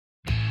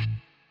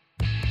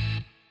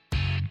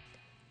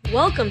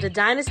Welcome to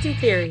Dynasty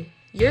Theory,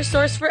 your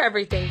source for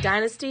everything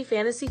Dynasty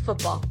Fantasy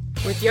Football.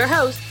 With your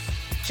hosts,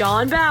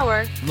 John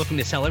Bauer. I'm looking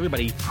to sell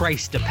everybody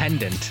price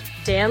dependent.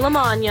 Dan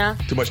Lamagna.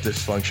 Too much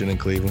dysfunction in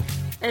Cleveland.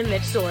 And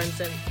Mitch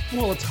Sorensen.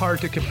 Well, it's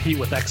hard to compete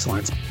with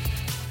excellence.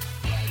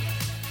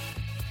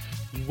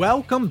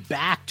 Welcome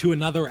back to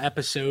another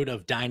episode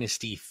of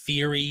Dynasty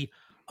Theory,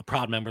 a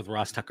proud member of the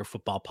Ross Tucker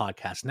Football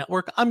Podcast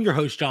Network. I'm your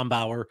host, John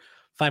Bauer.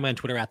 Find me on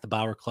Twitter at The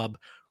Bauer Club.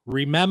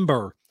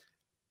 Remember,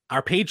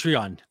 our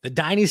Patreon, the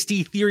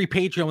Dynasty Theory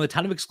Patreon, with a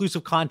ton of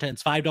exclusive content.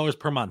 It's $5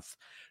 per month,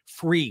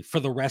 free for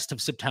the rest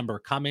of September.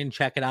 Come in,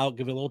 check it out,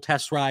 give it a little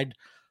test ride.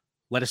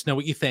 Let us know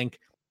what you think.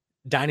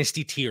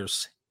 Dynasty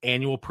tiers,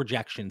 annual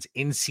projections,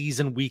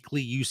 in-season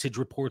weekly usage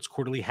reports,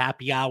 quarterly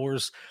happy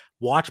hours,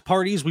 watch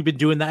parties. We've been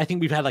doing that. I think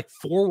we've had like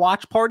 4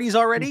 watch parties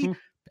already. Mm-hmm.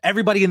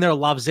 Everybody in there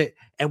loves it.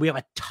 And we have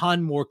a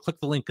ton more.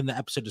 Click the link in the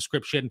episode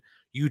description,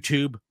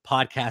 YouTube,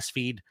 podcast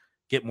feed.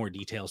 Get more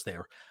details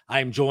there. I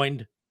am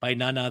joined by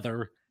none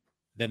other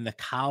than the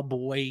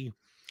Cowboy.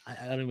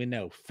 I don't even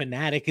know.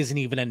 Fanatic isn't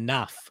even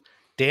enough.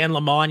 Dan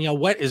Lamagna.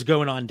 What is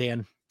going on,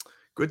 Dan?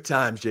 Good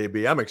times,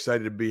 JB. I'm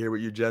excited to be here with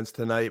you gents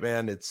tonight,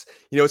 man. It's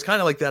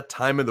kind of like that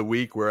time of the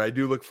week where I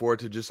do look forward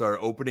to just our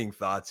opening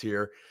thoughts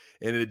here.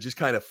 And it just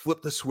kind of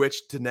flipped the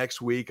switch to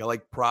next week. I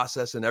like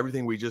processing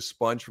everything we just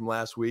sponged from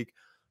last week.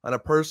 On a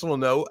personal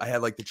note, I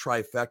had like the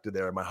trifecta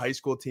there. My high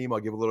school team, I'll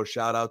give a little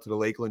shout out to the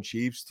Lakeland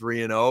Chiefs,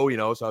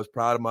 3-0, so I was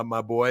proud of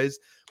my boys.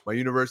 My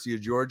University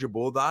of Georgia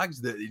Bulldogs,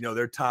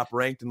 they're top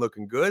ranked and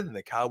looking good. And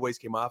the Cowboys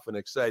came off an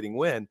exciting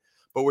win.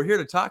 But we're here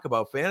to talk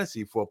about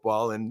fantasy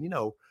football and,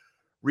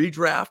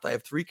 redraft. I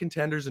have 3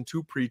 contenders and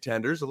 2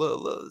 pretenders.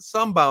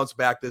 Some bounce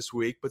back this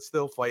week, but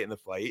still fighting the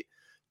fight.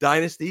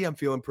 Dynasty, I'm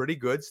feeling pretty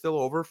good. Still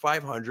over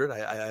 500.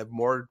 I have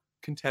more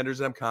contenders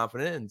that I'm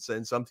confident in,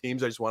 and some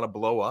teams I just want to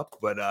blow up.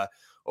 But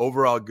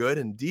overall good.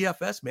 And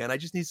DFS, man, I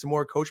just need some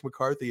more Coach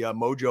McCarthy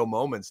mojo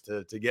moments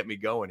to get me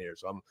going here.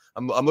 So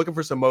I'm looking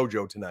for some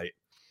mojo tonight.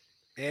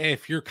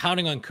 If you're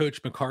counting on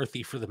Coach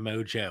McCarthy for the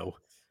mojo,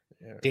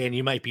 Dan,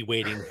 you might be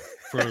waiting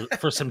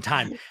for some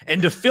time.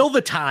 And to fill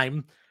the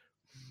time,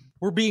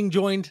 we're being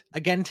joined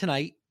again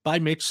tonight by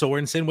Mitch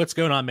Sorensen. What's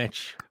going on,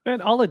 Mitch?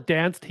 Man, all the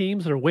dance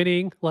teams are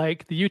winning.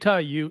 Like the Utah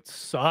Utes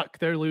suck.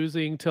 They're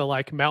losing to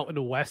like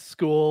Mountain West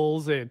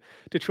schools, and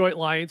Detroit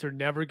Lions are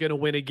never going to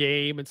win a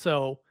game. And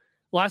so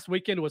last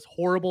weekend was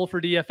horrible for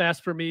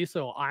DFS for me.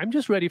 So I'm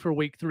just ready for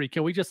week 3.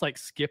 Can we just like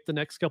skip the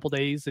next couple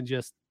days and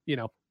just,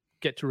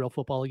 get to real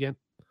football again?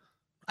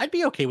 I'd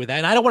be okay with that.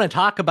 And I don't want to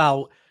talk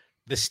about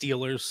the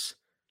Steelers,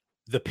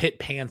 the Pitt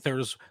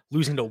Panthers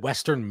losing to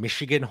Western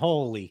Michigan.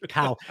 Holy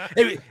cow.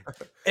 If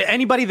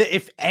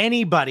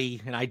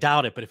anybody, and I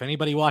doubt it, but if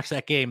anybody watched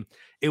that game,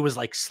 it was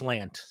like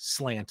slant,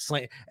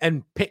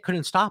 and Pitt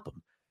couldn't stop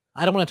them.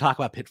 I don't want to talk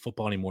about Pitt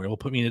football anymore. It will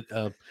put me in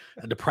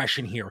a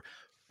depression here.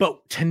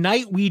 But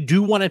tonight we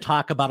do want to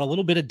talk about a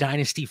little bit of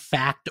Dynasty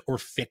fact or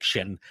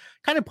fiction,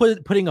 kind of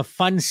putting a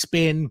fun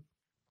spin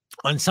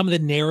on some of the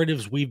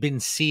narratives we've been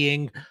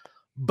seeing,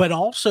 but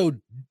also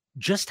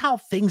just how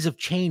things have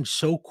changed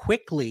so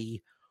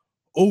quickly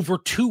over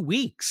 2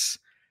 weeks.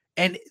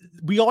 And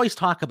we always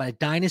talk about it.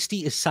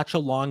 Dynasty is such a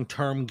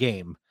long-term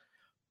game.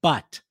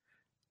 But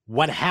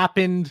what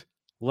happened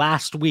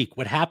last week,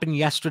 what happened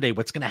yesterday,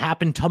 what's going to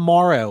happen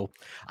tomorrow?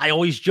 I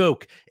always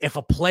joke, if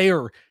a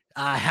player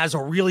has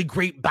a really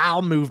great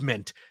bowel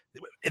movement,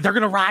 they're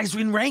going to rise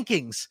in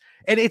rankings.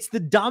 And it's the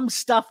dumb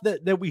stuff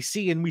that we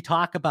see and we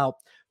talk about,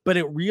 but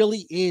it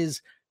really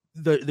is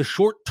the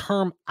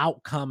short-term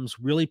outcomes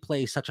really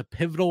play such a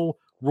pivotal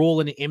role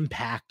and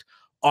impact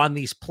on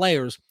these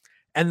players.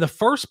 And the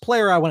first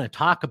player I want to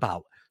talk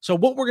about, so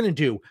what we're going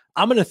to do,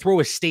 I'm going to throw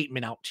a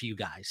statement out to you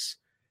guys,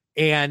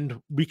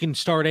 and we can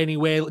start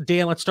anyway.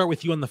 Dan, let's start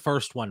with you on the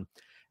first one.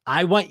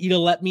 I want you to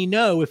let me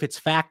know if it's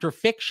fact or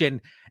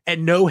fiction,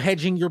 and no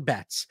hedging your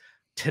bets.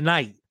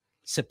 Tonight,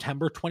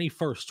 September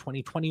 21st,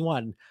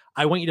 2021,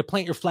 I want you to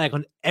plant your flag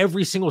on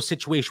every single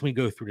situation we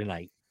go through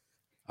tonight.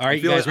 All right,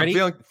 you guys ready?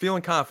 I'm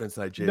feeling confident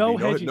tonight, JB. No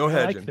hedging. No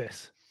hedging. I like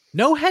this.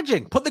 No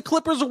hedging. Put the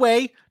Clippers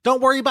away. Don't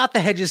worry about the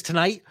hedges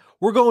tonight.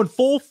 We're going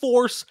full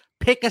force.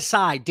 Pick a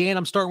side. Dan,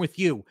 I'm starting with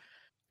you.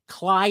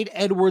 Clyde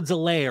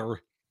Edwards-Helaire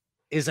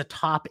is a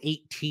top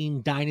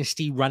 18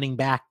 Dynasty running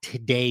back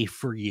today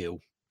for you.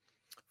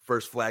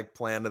 First flag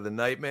plan of the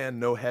night, man.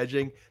 No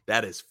hedging.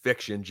 That is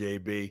fiction,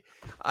 JB.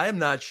 I am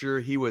not sure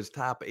he was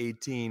top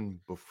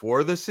 18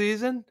 before the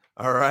season.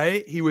 All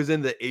right. He was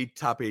in the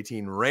top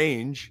 18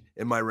 range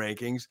in my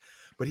rankings,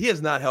 but he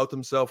has not helped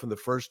himself in the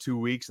first 2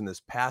 weeks in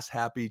this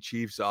pass-happy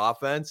Chiefs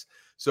offense.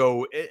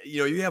 So,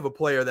 you have a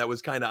player that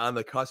was kind of on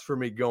the cusp for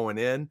me going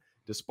in,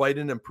 despite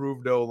an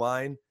improved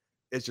O-line.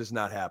 It's just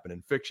not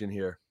happening. Fiction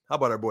here. How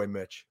about our boy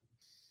Mitch?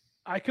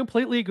 I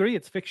completely agree.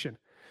 It's fiction.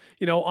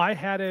 I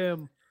had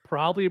him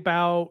probably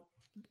about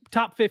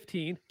top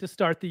 15 to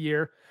start the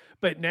year.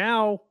 But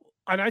now,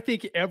 and I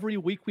think every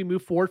week we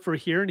move forward for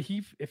here, and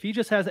if he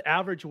just has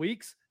average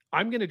weeks,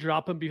 I'm going to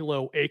drop him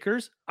below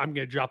Akers. I'm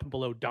going to drop him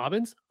below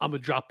Dobbins. I'm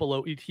going to drop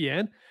below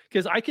ETN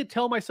because I could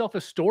tell myself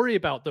a story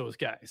about those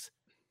guys.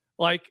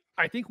 Like,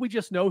 I think we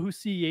just know who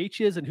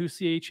CEH is and who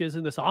CEH is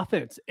in this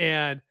offense.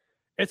 And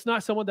it's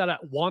not someone that I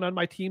want on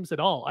my teams at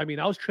all. I mean,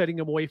 I was trading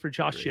him away for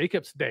Josh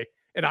Jacobs today.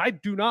 And I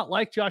do not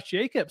like Josh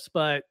Jacobs,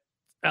 but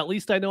at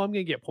least I know I'm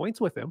going to get points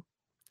with him.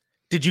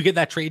 Did you get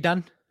that trade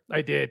done?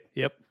 I did.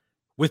 Yep.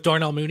 With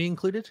Darnell Mooney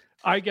included?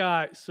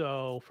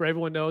 So for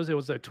everyone knows, it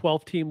was a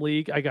 12-team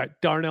league. I got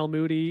Darnell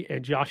Mooney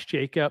and Josh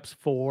Jacobs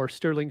for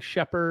Sterling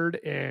Shepard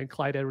and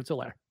Clyde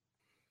Edwards-Helaire.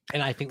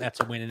 And I think that's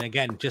a win. And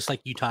again, just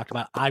like you talked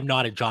about, I'm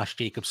not a Josh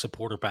Jacobs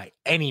supporter by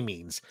any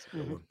means.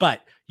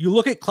 But you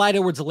look at Clyde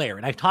Edwards-Helaire,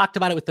 and I talked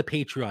about it with the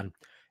Patreon.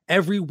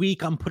 Every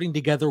week I'm putting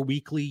together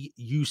weekly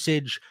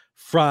usage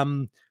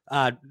from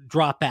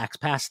dropbacks,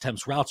 pass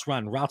attempts, routes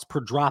run, routes per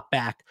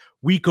dropback,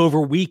 week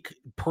over week,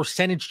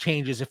 percentage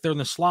changes if they're in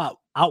the slot,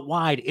 out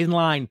wide, in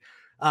line,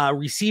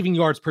 receiving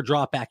yards per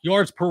dropback,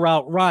 yards per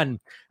route run,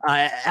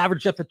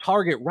 average depth of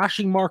target,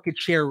 rushing market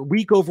share,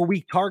 week over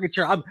week target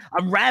share. I'm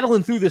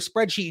rattling through the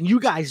spreadsheet, and you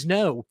guys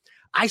know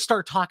I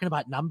start talking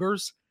about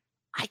numbers,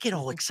 I get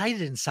all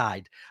excited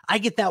inside. I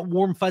get that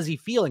warm, fuzzy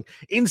feeling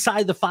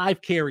inside the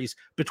 5 carries,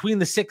 between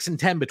the 6 and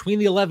 10, between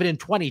the 11 and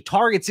 20,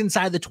 targets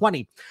inside the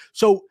 20.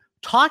 So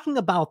talking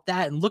about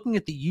that and looking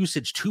at the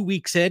usage 2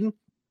 weeks in,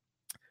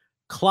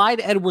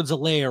 Clyde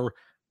Edwards-Helaire,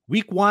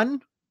 week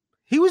 1,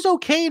 he was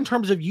okay in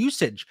terms of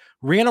usage.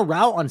 Ran a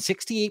route on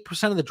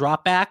 68% of the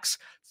dropbacks,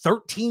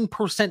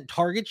 13%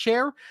 target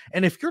share.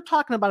 And if you're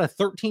talking about a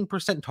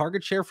 13%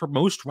 target share for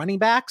most running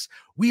backs,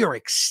 we are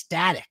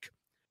ecstatic.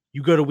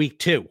 You go to week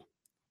 2,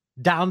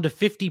 down to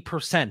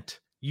 50%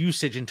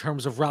 usage in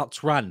terms of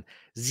routes run,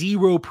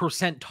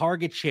 0%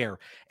 target share.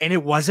 And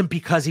it wasn't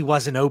because he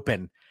wasn't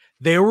open.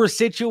 There were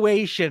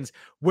situations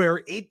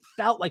where it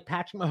felt like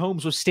Patrick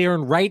Mahomes was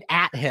staring right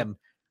at him,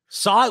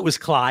 saw it was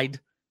Clyde,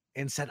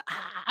 and said,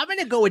 I'm going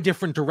to go a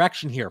different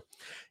direction here.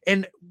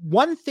 And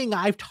one thing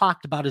I've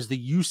talked about is the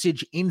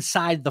usage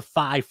inside the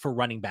 5 for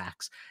running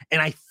backs.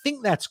 And I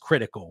think that's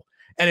critical.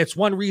 And it's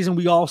one reason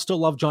we all still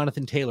love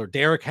Jonathan Taylor.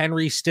 Derrick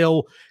Henry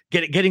still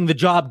getting the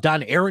job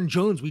done. Aaron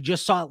Jones, we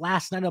just saw it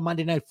last night on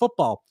Monday Night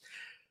Football.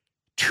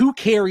 2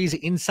 carries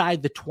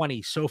inside the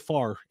 20 so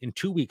far in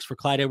 2 weeks for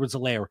Clyde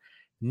Edwards-Helaire.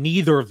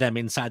 Neither of them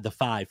inside the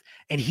 5.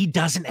 And he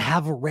doesn't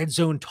have a red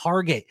zone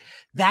target.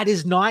 That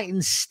is not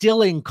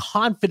instilling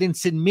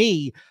confidence in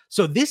me.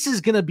 So this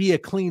is going to be a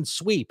clean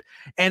sweep.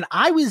 And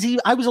I was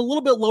a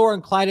little bit lower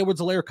on Clyde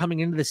Edwards-Helaire coming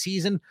into the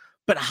season.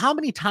 But how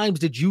many times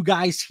did you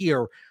guys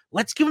hear,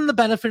 let's give him the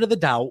benefit of the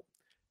doubt?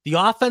 The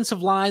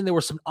offensive line, there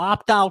were some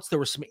opt-outs, there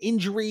were some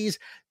injuries,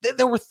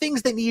 there were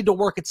things that needed to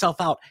work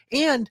itself out.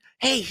 And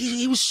hey,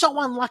 he was so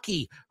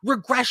unlucky.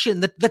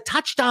 Regression, the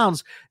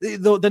touchdowns,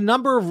 the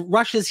number of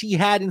rushes he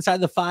had inside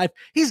the 5,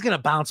 he's going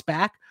to bounce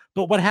back.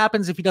 But what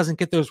happens if he doesn't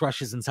get those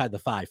rushes inside the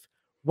 5?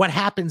 What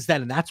happens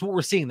then? And that's what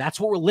we're seeing.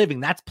 That's what we're living.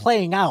 That's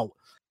playing out.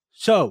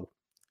 So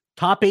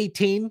top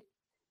 18,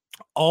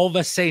 all of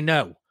us say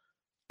no.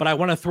 But I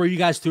want to throw you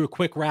guys through a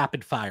quick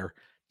rapid fire.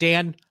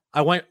 Dan,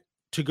 I want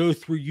to go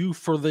through you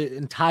for the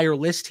entire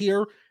list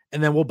here,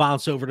 and then we'll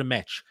bounce over to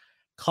Mitch.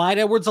 Clyde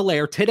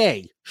Edwards-Helaire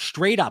today,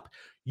 straight up,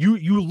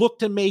 you look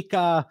to make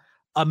a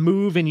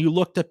move and you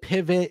look to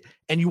pivot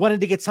and you wanted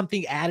to get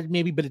something added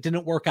maybe, but it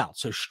didn't work out.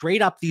 So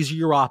straight up, these are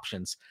your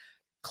options.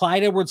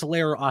 Clyde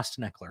Edwards-Helaire or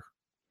Austin Eckler?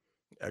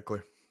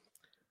 Eckler.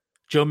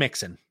 Joe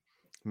Mixon.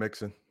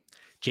 Mixon.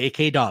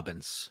 J.K.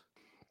 Dobbins.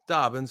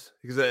 Dobbins.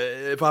 Because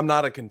if I'm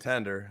not a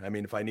contender, I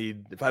mean,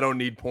 if I don't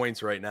need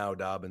points right now,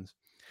 Dobbins.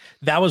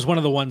 That was one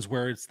of the ones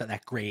where it's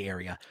that gray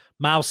area.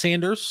 Miles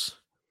Sanders.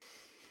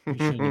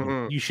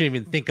 You shouldn't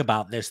even think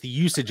about this. The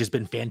usage has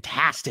been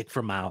fantastic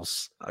for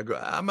Miles.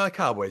 I'm a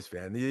Cowboys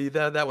fan.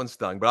 That one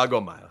stung, but I'll go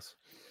Miles.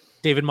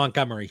 David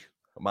Montgomery.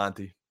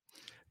 Monty.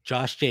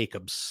 Josh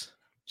Jacobs.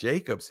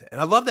 Jacobs.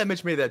 And I love that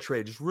Mitch made that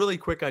trade. Just really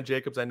quick on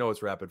Jacobs. I know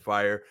it's rapid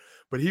fire,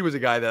 but he was a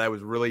guy that I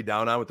was really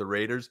down on with the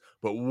Raiders.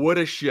 But what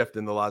a shift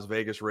in the Las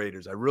Vegas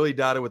Raiders. I really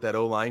doubted what that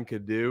O-line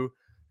could do.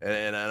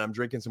 And I'm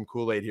drinking some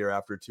Kool-Aid here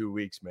after 2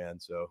 weeks, man.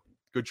 So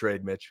good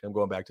trade, Mitch. I'm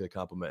going back to the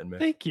complimenting, man.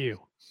 Thank you.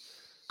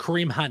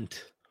 Kareem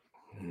Hunt.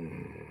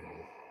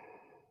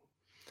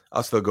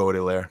 I'll still go with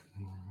Helaire.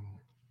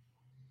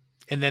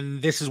 And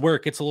then this is where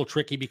it gets a little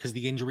tricky because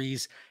the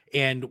injuries,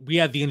 and we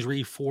have the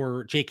injury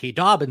for J.K.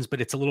 Dobbins, but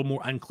it's a little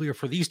more unclear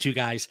for these two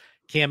guys.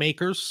 Cam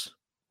Akers.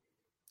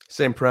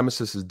 Same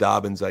premises as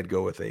Dobbins. I'd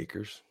go with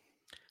Akers.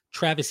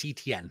 Travis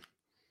Etienne.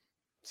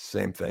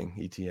 Same thing.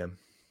 ETM.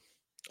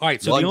 All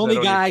right, so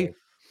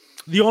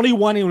the only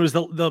one who was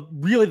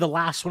really the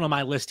last one on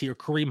my list here,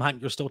 Kareem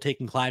Hunt. You're still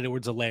taking Clyde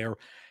Edwards-Helaire,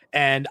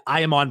 and I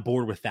am on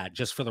board with that,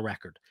 just for the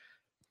record.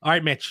 All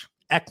right, Mitch.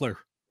 Eckler.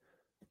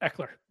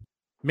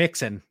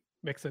 Mixon.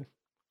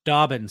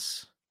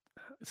 Dobbins.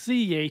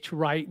 CEH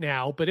right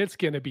now, but it's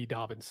going to be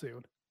Dobbins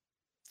soon.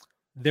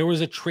 There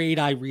was a trade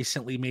I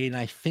recently made, and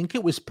I think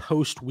it was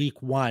post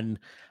week 1.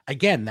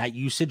 Again, that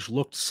usage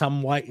looked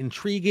somewhat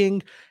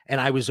intriguing, and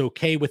I was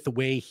okay with the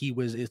way he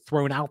was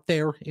thrown out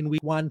there in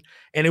week 1.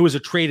 And it was a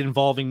trade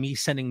involving me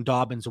sending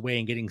Dobbins away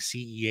and getting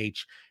CEH,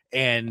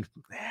 and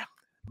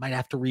might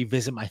have to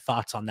revisit my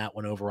thoughts on that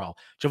one overall.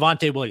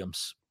 Javonte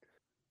Williams.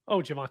 Oh,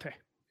 Javonte.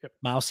 Yep.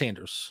 Miles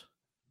Sanders.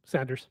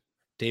 Sanders.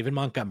 David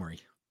Montgomery.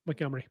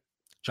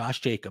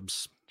 Josh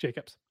Jacobs.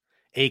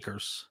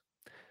 Akers.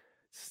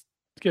 It's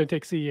going to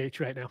take CEH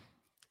right now.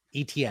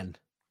 ETN.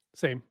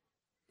 Same.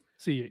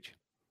 CEH.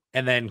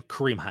 And then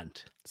Kareem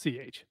Hunt.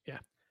 CH, yeah.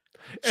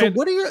 So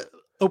what are your...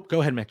 Oh,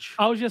 go ahead, Mitch.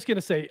 I was just going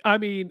to say, I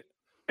mean,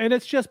 and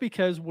it's just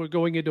because we're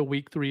going into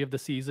week 3 of the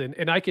season,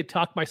 and I could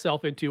talk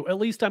myself into, at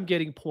least I'm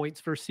getting points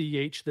for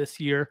CH this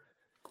year,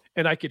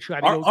 and I could try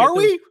to go Are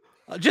we?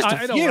 Just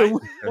a few.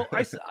 Know,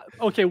 right?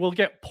 Well, okay, we'll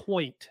get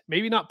point.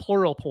 Maybe not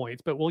plural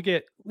points, but we'll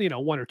get,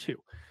 1 or 2.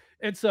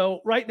 And so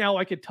right now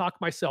I could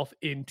talk myself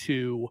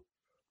into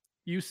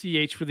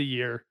UCH for the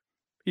year.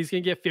 He's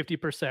going to get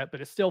 50%, but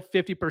it's still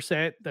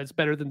 50%. That's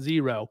better than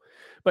 0.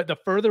 But the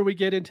further we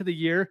get into the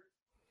year,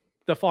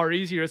 the far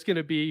easier it's going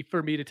to be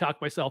for me to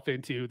talk myself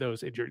into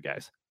those injured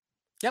guys.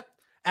 Yep.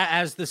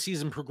 As the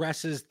season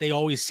progresses, they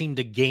always seem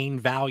to gain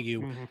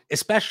value,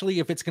 especially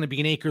if it's going to be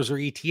an Akers or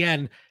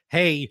ETN.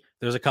 Hey,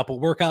 there's a couple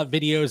workout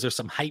videos, there's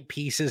some hype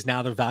pieces.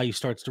 Now their value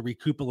starts to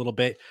recoup a little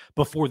bit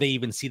before they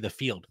even see the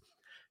field.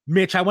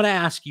 Mitch, I want to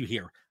ask you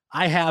here.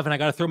 I got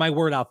to throw my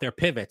word out there,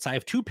 pivots. I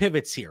have 2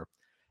 pivots here.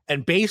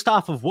 And based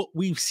off of what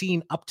we've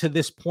seen up to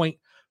this point,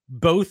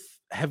 both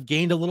have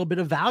gained a little bit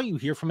of value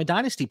here from a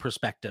dynasty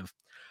perspective.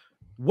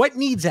 What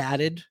needs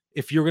added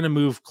if you're going to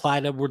move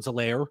Clyde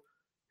Edwards-Helaire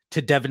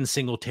to Devin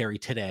Singletary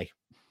today?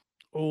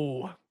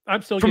 Oh,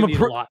 I'm still going to need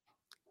a lot.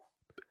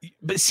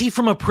 But see,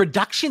 from a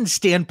production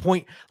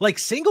standpoint, like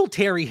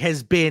Singletary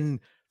has been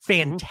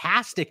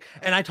fantastic.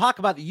 And I talk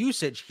about the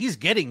usage. He's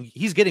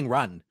getting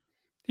run.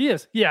 He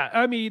is. Yeah.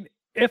 I mean,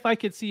 if I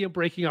could see him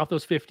breaking off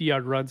those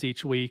 50-yard runs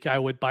each week, I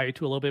would buy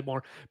into a little bit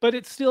more. But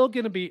it's still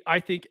going to be, I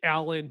think,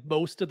 Allen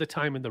most of the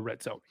time in the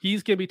red zone.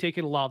 He's going to be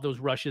taking a lot of those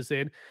rushes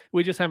in.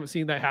 We just haven't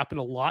seen that happen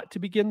a lot to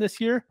begin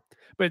this year.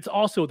 But it's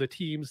also the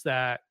teams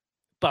that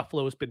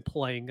Buffalo has been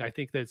playing, I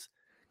think, that's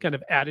kind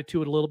of added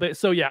to it a little bit.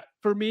 So, yeah,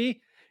 for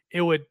me,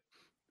 it would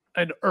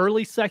an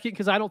early second,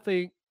 because I don't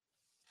think,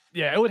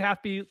 it would have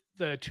to be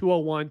the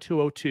 201,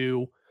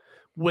 202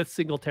 with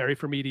Singletary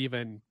for me to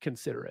even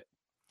consider it.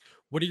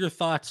 What are your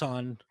thoughts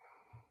on,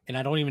 and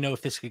I don't even know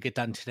if this could get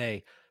done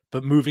today,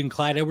 but moving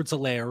Clyde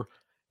Edwards-Helaire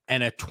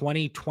and a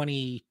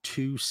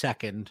 2022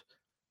 second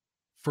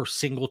for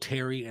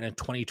Singletary and a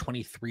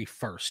 2023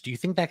 first? Do you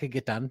think that could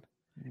get done?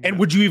 No. And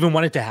would you even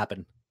want it to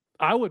happen?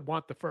 I would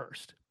want the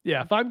first.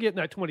 Yeah, if I'm getting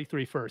that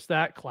 23 first,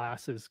 that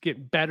class is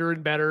getting better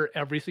and better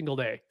every single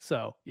day.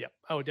 So, yeah,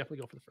 I would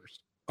definitely go for the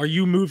first. Are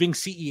you moving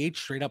CEH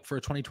straight up for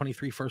a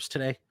 2023 first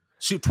today?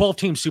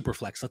 12-team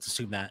Superflex, let's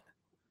assume that.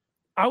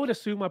 I would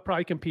assume I'm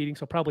probably competing,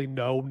 so probably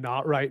no,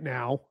 not right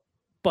now.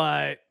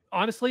 But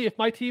honestly, if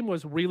my team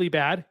was really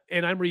bad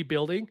and I'm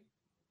rebuilding,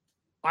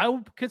 I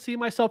could see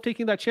myself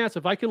taking that chance.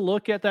 If I can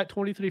look at that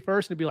 23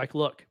 first and be like,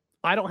 look,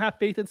 I don't have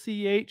faith in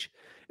CEH.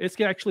 It's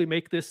going to actually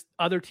make this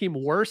other team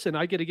worse, and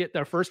I get to get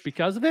there first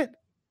because of it,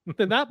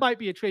 then that might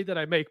be a trade that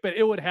I make. But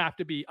it would have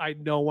to be, I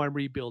know I'm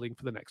rebuilding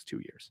for the next 2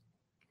 years.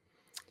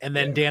 And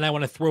then, Dan, I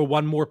want to throw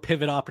one more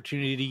pivot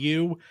opportunity to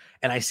you,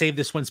 and I saved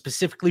this one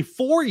specifically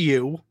for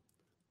you.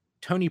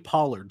 Tony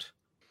Pollard.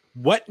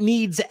 What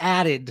needs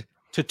added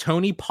to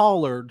Tony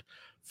Pollard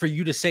for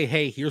you to say,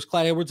 hey, here's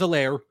Clyde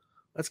Edwards-Helaire.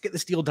 Let's get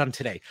this deal done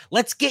today.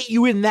 Let's get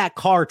you in that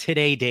car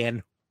today,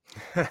 Dan.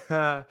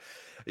 I'm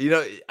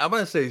going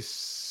to say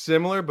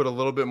similar, but a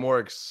little bit more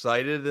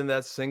excited than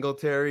that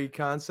Singletary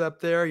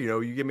concept there.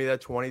 You give me that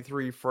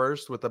 23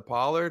 first with the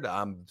Pollard,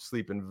 I'm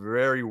sleeping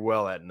very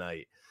well at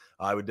night.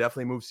 I would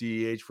definitely move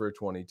CEH for a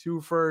 22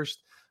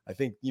 first. I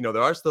think,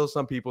 there are still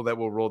some people that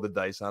will roll the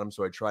dice on him,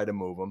 so I try to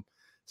move him.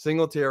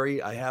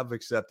 Singletary, I have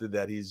accepted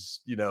that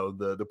he's,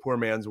 the poor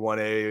man's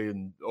 1A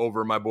and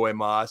over my boy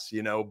Moss,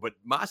 but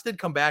Moss did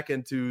come back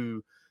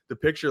into the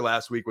picture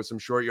last week with some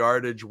short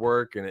yardage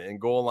work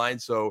and goal line.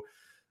 So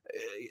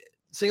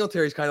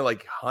Singletary's kind of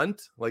like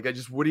Hunt. Like,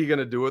 what are you going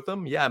to do with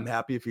him? Yeah, I'm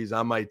happy if he's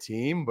on my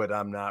team, but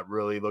I'm not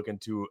really looking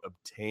to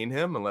obtain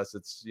him unless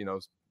it's,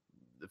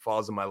 it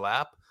falls in my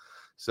lap.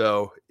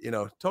 So,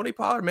 Tony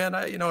Pollard, man,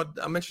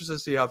 I'm interested to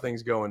see how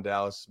things go in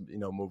Dallas,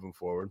 moving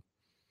forward.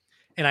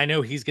 And I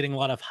know he's getting a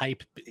lot of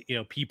hype.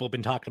 People have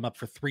been talking him up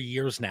for 3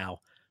 years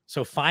now.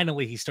 So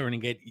finally, he's starting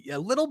to get a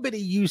little bit of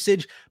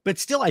usage, but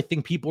still, I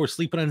think people are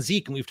sleeping on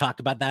Zeke, and we've talked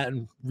about that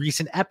in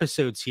recent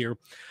episodes here.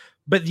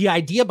 But the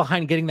idea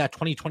behind getting that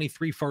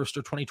 2023 first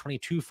or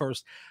 2022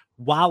 first,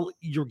 while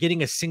you're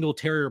getting a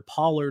Singletary or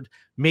Pollard,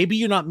 maybe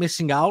you're not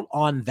missing out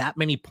on that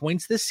many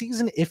points this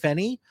season, if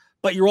any,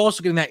 but you're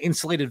also getting that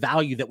insulated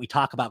value that we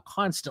talk about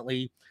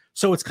constantly.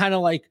 So it's kind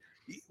of like,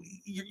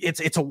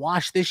 it's a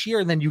wash this year,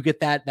 and then you get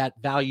that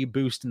value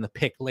boost in the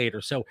pick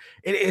later. So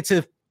it's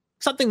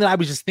something that I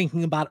was just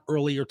thinking about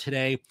earlier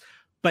today.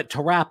 But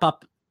to wrap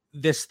up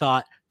this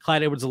thought,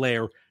 Clyde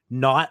Edwards-Helaire,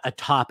 not a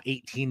top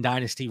 18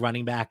 dynasty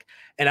running back,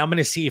 and I'm going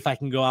to see if I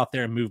can go out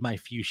there and move my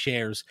few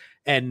shares,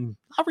 and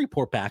I'll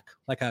report back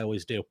like I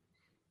always do.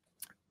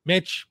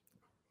 Mitch,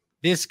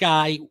 this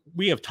guy,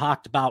 we have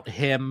talked about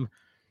him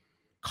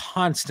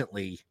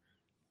constantly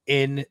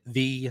in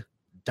the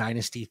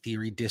Dynasty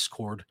Theory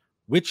Discord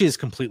which is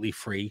completely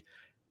free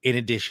in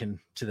addition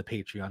to the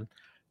Patreon.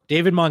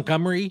 David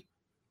Montgomery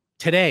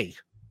today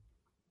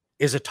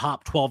is a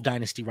top 12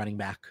 dynasty running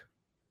back.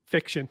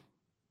 Fiction.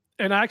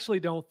 And I actually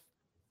don't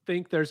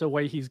think there's a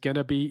way he's going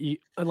to be,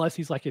 unless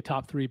he's like a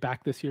top 3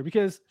 back this year,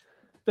 because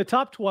the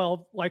top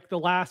 12, like the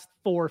last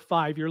 4 or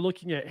 5, you're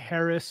looking at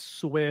Harris,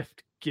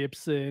 Swift,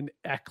 Gibson,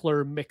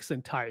 Eckler,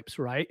 Mixon types,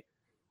 right?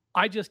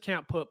 I just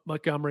can't put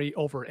Montgomery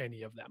over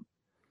any of them.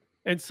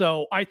 And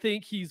so I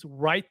think he's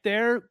right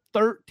there,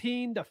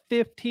 13 to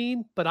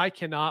 15, but I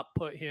cannot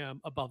put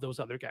him above those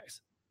other guys.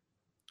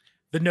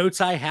 The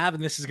notes I have,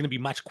 and this is going to be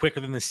much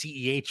quicker than the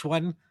CEH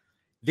one,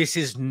 this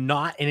is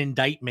not an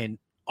indictment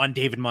on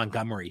David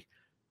Montgomery.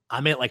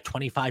 I'm at like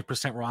 25%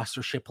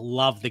 rostership.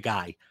 Love the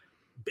guy.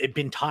 I've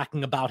been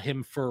talking about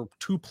him for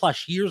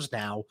 2+ years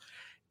now.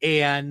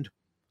 And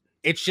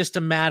it's just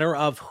a matter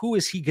of who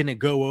is he going to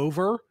go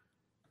over?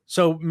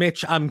 So,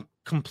 Mitch, I'm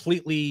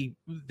completely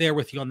there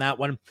with you on that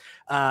one.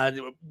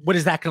 What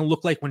is that going to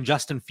look like when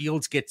Justin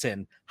Fields gets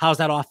in? How's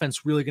that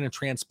offense really going to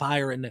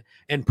transpire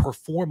and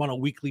perform on a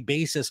weekly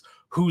basis?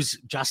 Who's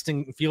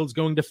Justin Fields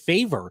going to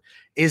favor?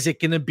 Is it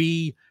going to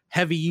be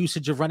heavy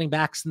usage of running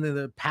backs in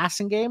the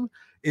passing game?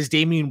 Is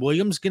Damian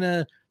Williams going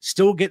to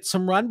still get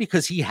some run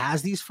because he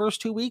has these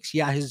first 2 weeks?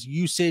 Yeah, his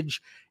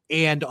usage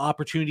and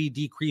opportunity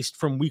decreased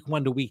from week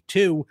 1 to week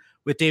 2,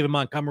 with David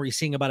Montgomery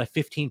seeing about a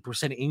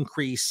 15%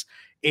 increase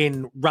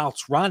in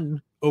routes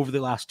run over the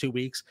last 2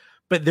 weeks.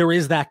 But there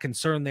is that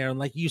concern there. And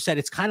like you said,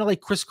 it's kind of like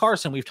Chris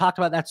Carson. We've talked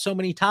about that so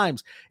many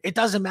times. It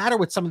doesn't matter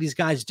what some of these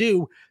guys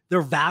do.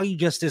 Their value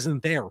just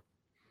isn't there.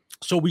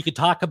 So we could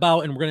talk about,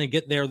 and we're going to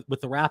get there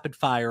with the rapid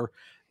fire,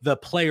 the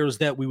players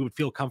that we would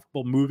feel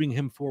comfortable moving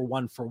him for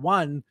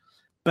one.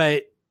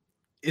 But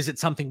is it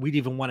something we'd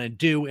even want to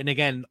do? And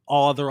again,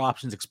 all other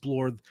options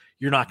explored.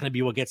 You're not going to be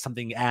able to get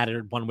something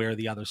added one way or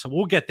the other. So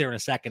we'll get there in a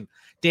second.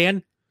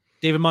 Dan,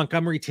 David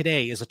Montgomery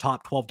today is a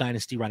top 12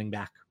 dynasty running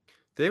back.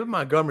 David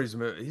Montgomery's,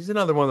 he's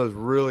another one of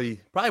those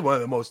probably one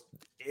of the most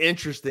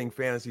interesting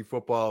fantasy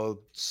football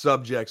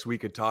subjects we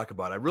could talk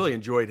about. I really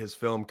enjoyed his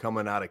film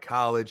coming out of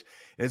college.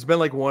 And it's been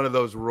like one of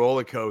those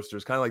roller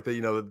coasters, kind of like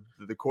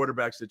the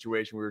quarterback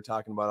situation we were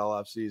talking about all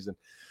off season.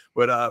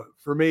 But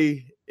for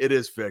me, it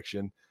is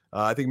fiction.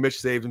 I think Mitch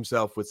saved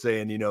himself with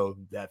saying,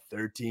 that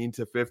 13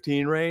 to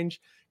 15 range,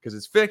 because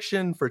it's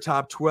fiction for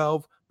top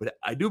 12. But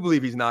I do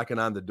believe he's knocking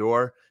on the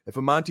door. If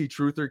a Monty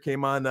Truther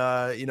came on,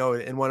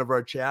 in one of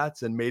our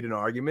chats and made an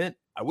argument,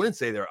 I wouldn't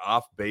say they're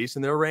off base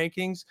in their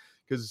rankings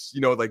because,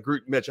 like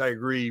Mitch, I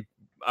agree.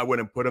 I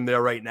wouldn't put him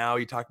there right now.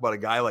 You talk about a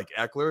guy like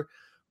Eckler,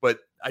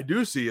 but I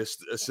do see a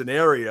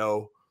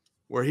scenario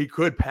where he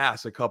could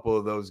pass a couple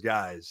of those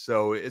guys.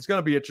 So it's going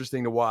to be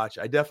interesting to watch.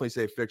 I definitely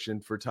say fiction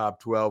for top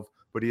 12,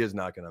 but he is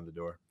knocking on the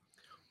door.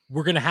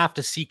 We're going to have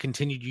to see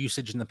continued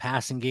usage in the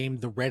passing game,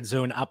 the red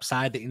zone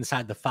upside, the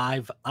inside the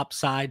 5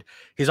 upside.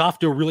 He's off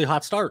to a really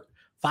hot start.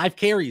 5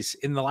 carries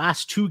in the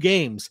last 2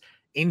 games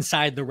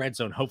inside the red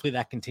zone. Hopefully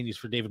that continues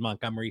for David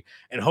Montgomery,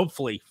 and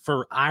hopefully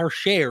for our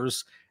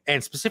shares,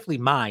 and specifically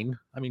mine.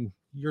 I mean,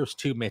 yours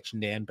too, Mitch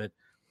and Dan, but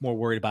more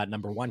worried about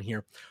number 1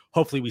 here.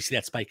 Hopefully we see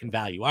that spike in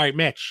value. All right,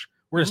 Mitch,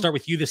 we're going to start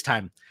with you this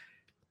time.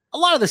 A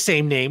lot of the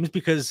same names,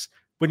 because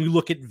when you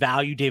look at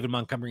value, David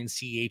Montgomery and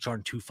CH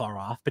aren't too far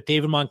off, but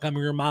David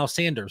Montgomery or Miles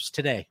Sanders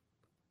today?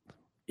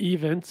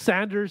 Even.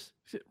 Sanders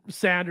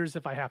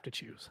if I have to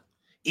choose.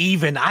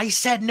 Even. I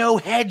said no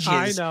hedges.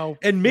 I know.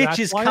 And Mitch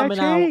is coming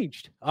out.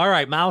 All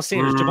right, Miles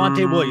Sanders,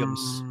 Javonte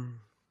Williams.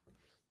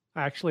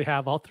 I actually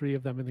have all 3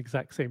 of them in the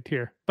exact same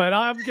tier, but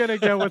I'm going to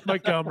go with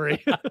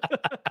Montgomery.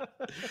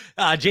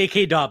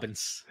 J.K.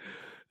 Dobbins.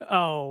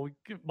 Oh,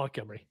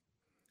 Montgomery.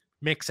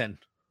 Mixon.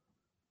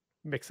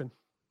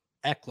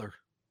 Eckler.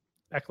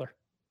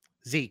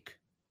 Zeke.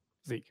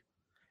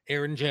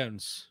 Aaron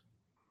Jones.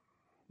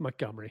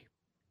 Montgomery.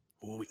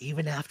 Ooh,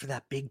 even after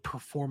that big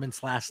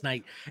performance last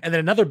night. And then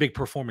another big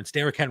performance,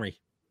 Derrick Henry.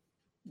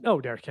 Oh,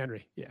 Derrick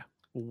Henry. Yeah.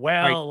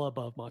 Well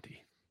above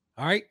Monty.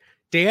 All right.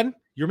 Dan,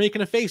 you're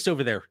making a face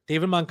over there.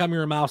 David Montgomery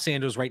or Miles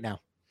Sanders right now?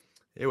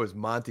 It was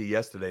Monty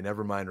yesterday.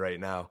 Never mind right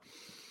now.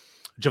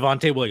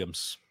 Javonte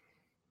Williams.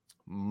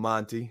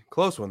 Monty.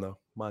 Close one, though.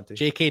 Monty.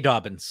 J.K.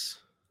 Dobbins.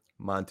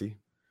 Monty.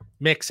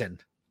 Mixon.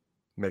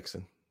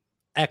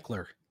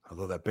 Eckler.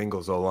 Although that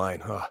Bengals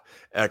O-line.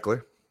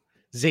 Eckler.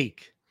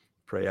 Zeke.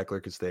 Pray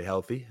Eckler could stay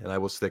healthy, and I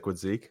will stick with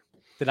Zeke.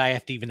 Did I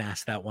have to even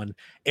ask that one?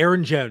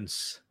 Aaron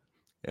Jones.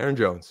 I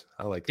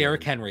like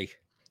Derrick Henry.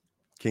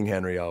 King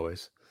Henry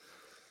always.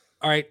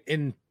 All right.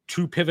 In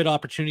 2 pivot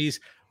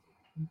opportunities,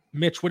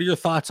 Mitch, what are your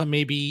thoughts on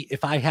maybe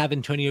if I have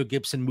Antonio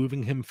Gibson,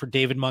 moving him for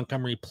David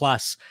Montgomery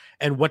plus,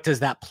 and what does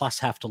that plus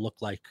have to look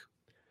like?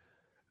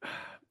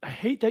 I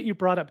hate that you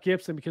brought up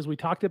Gibson because we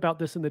talked about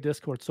this in the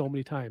Discord so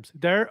many times.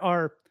 There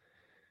are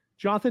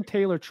Jonathan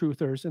Taylor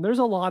truthers, and there's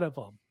a lot of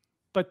them.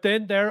 But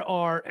then there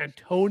are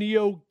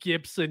Antonio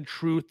Gibson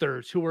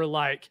truthers who are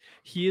like,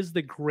 he is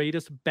the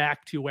greatest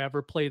back to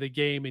ever play the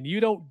game, and you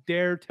don't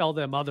dare tell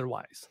them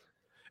otherwise.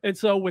 And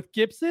so with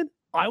Gibson,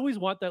 I always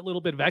want that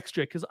little bit of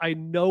extra because I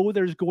know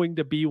there's going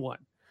to be one.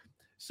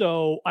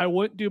 So I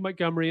wouldn't do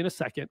Montgomery in a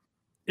second.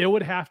 It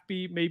would have to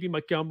be maybe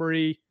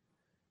Montgomery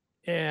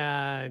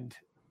and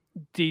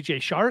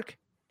DJ Shark,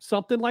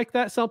 something like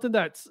that. Something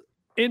that's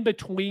in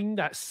between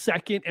that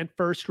second and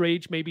first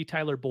range, maybe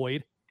Tyler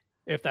Boyd.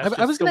 If that's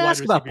I was going to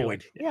ask about receiver.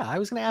 Boyd. Yeah, I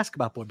was going to ask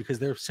about Boyd because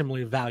they're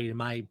similarly valued in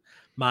my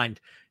mind.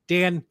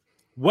 Dan,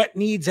 what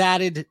needs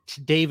added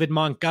to David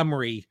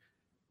Montgomery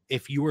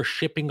if you were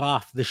shipping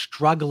off the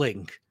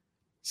struggling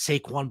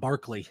Saquon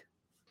Barkley?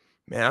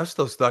 Man, I'm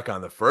still stuck on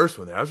the first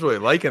one there. I was really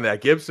liking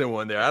that Gibson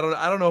one there. I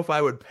don't know if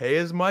I would pay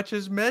as much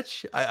as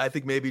Mitch. I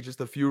think maybe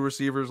just a few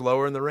receivers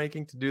lower in the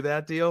ranking to do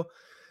that deal.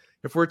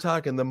 If we're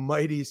talking the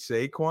mighty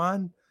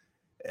Saquon,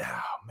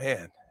 oh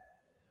man,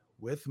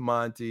 with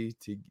Monty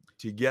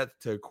to get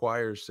to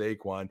acquire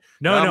Saquon.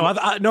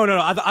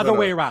 Other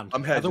way around.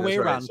 I'm hedging. Other way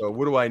around. So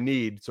what do I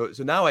need? So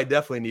now I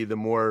definitely need the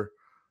more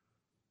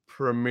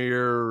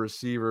premier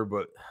receiver,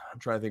 but I'm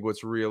trying to think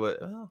what's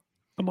real.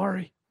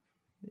 Amari.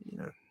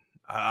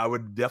 I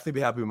would definitely be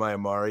happy with my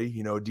Amari.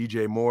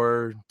 DJ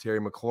Moore, Terry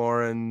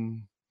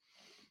McLaurin,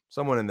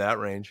 someone in that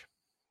range.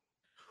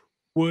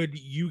 Would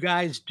you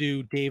guys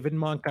do David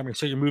Montgomery?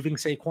 So you're moving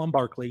Saquon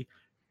Barkley,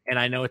 and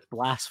I know it's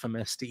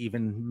blasphemous to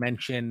even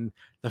mention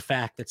the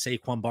fact that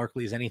Saquon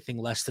Barkley is anything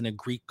less than a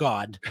Greek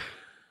god.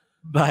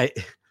 But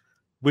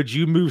would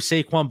you move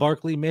Saquon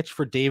Barkley, Mitch,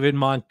 for David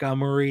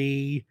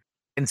Montgomery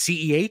and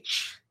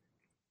CEH?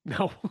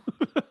 No.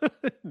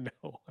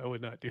 No, I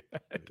would not do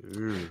that.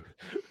 Ooh.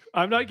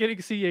 I'm not getting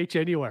CH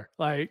anywhere.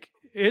 Like,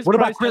 what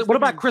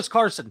about Chris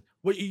Carson?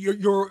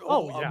 You're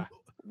a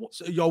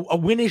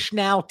winish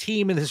now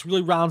team, and this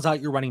really rounds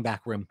out your running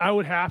back room. I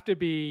would have to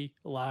be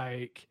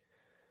like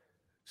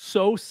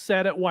so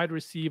set at wide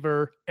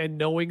receiver and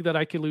knowing that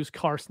I could lose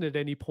Carson at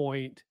any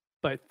point,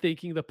 but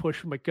thinking the push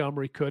from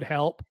Montgomery could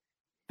help,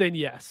 then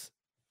yes.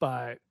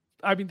 But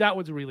I mean, that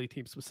one's really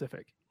team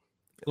specific.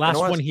 Last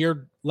one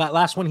here,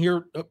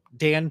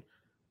 Dan,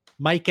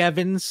 Mike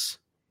Evans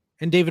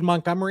and David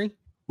Montgomery.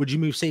 Would you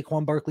move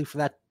Saquon Barkley for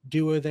that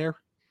duo there?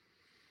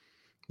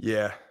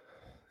 Yeah.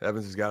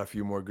 Evans has got a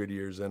few more good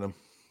years in him.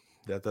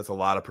 That's a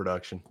lot of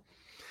production.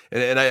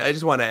 And I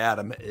just want to add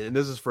him, and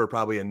this is for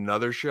probably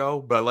another show,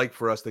 but I'd like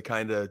for us to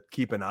kind of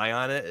keep an eye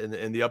on it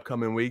in the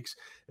upcoming weeks.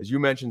 As you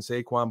mentioned,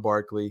 Saquon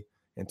Barkley,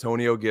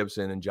 Antonio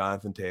Gibson, and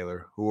Jonathan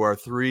Taylor, who are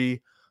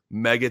three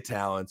mega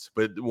talents.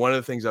 But one of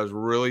the things I was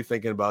really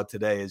thinking about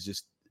today is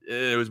just,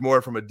 it was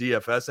more from a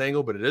DFS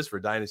angle, but it is for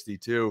Dynasty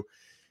too,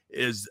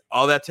 is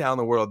all that talent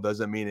in the world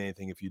doesn't mean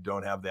anything if you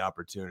don't have the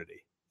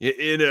opportunity.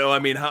 I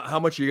mean, how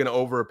much are you going to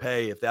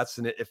overpay if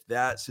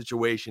that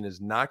situation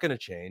is not going to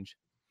change?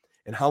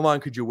 And how long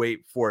could you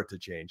wait for it to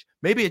change?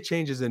 Maybe it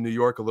changes in New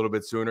York a little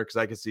bit sooner because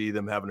I could see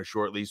them having a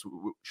short leash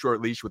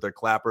with their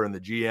Clapper and the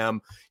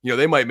GM.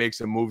 They might make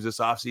some moves this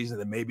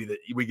offseason and maybe that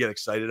we get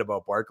excited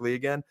about Barkley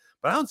again.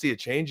 But I don't see it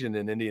changing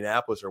in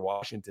Indianapolis or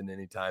Washington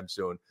anytime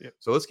soon. Yep.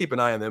 So let's keep an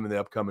eye on them in the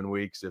upcoming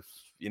weeks if,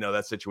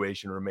 that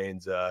situation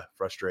remains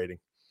frustrating.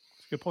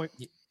 Good point.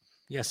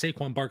 Yeah,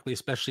 Saquon Barkley,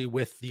 especially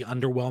with the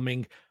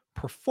underwhelming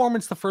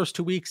performance the first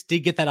 2 weeks, did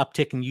get that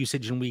uptick in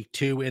usage in week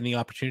 2 and the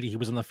opportunity. He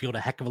was on the field a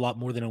heck of a lot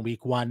more than in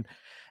week 1.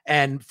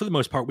 And for the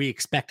most part, we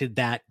expected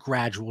that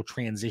gradual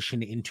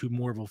transition into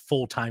more of a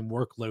full-time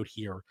workload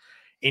here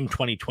in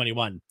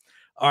 2021.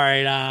 All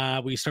right,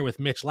 we start with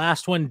Mitch.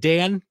 Last one,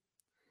 Dan.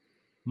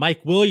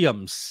 Mike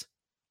Williams,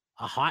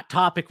 a hot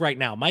topic right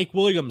now. Mike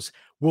Williams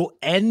will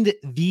end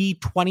the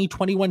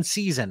 2021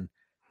 season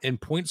in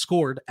points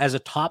scored as a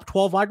top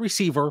 12 wide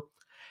receiver.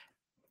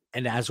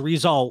 And as a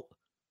result,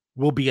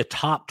 will be a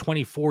top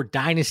 24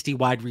 dynasty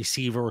wide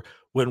receiver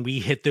when we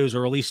hit those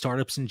early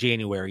startups in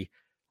January.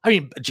 I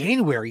mean,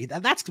 January,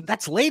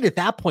 that's late at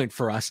that point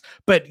for us,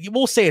 but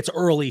we'll say it's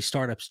early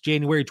startups,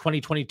 January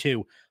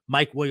 2022,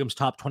 Mike Williams,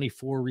 top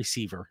 24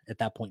 receiver at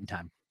that point in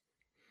time.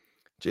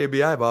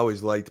 JB, I've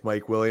always liked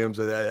Mike Williams.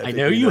 I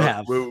know you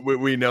have.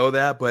 We know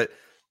that, but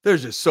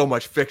there's just so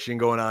much fiction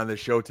going on in this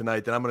show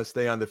tonight that I'm going to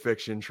stay on the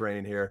fiction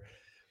train here.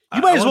 You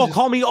might as well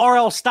call me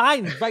R.L.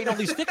 Stein writing all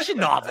these fiction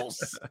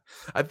novels.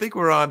 I think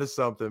we're on to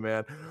something,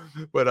 man.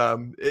 But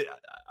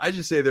I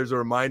just say there's a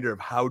reminder of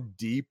how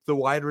deep the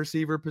wide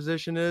receiver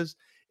position is.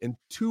 In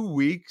 2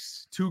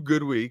 weeks, 2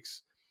 good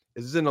weeks,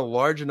 isn't a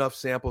large enough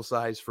sample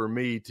size for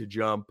me to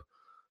jump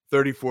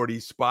 30, 40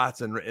 spots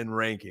in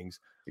rankings.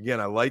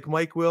 Again, I like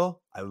Mike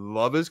Will. I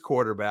love his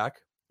quarterback.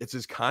 It's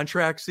his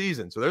contract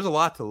season, so there's a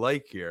lot to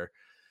like here.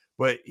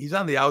 But he's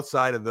on the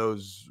outside of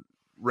those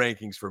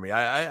rankings for me.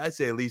 I'd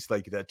say at least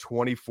like that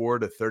 24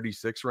 to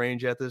 36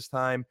 range at this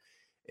time.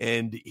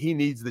 And he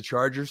needs the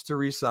Chargers to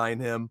re-sign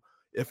him.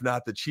 If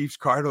not, the Chiefs,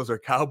 Cardinals, or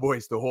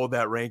Cowboys to hold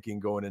that ranking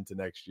going into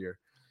next year.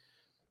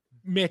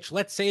 Mitch,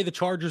 let's say the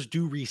Chargers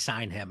do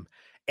re-sign him.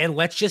 And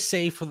let's just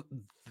say for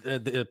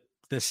the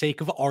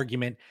sake of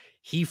argument,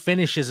 he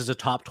finishes as a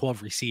top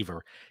 12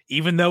 receiver.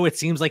 Even though it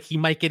seems like he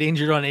might get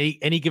injured on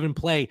any given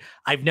play,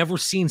 I've never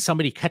seen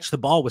somebody catch the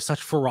ball with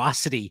such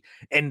ferocity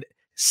and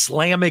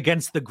slam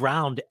against the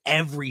ground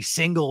every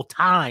single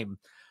time.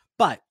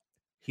 But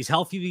he's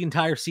healthy the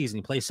entire season.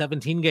 He plays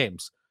 17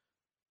 games.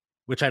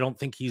 which I don't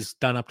think he's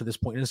done up to this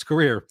point in his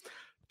career.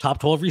 Top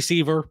 12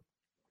 receiver.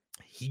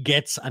 He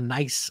gets a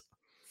nice,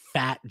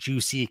 fat,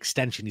 juicy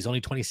extension. He's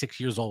only 26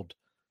 years old.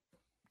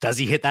 Does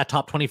he hit that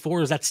top 24?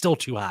 Or is that still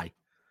too high?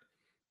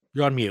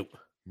 You're on mute.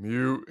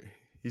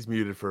 He's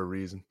muted for a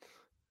reason.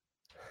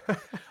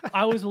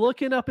 I was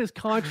looking up his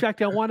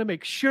contract. I want to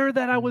make sure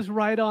that I was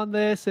right on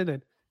this. And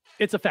then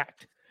it's a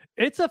fact.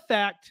 It's a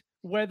fact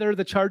whether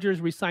the Chargers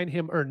resign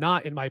him or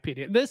not, in my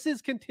opinion. This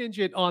is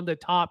contingent on the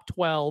top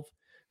 12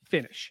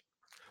 finish.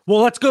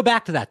 Well, let's go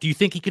back to that. Do you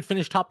think he could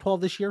finish top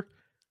 12 this year?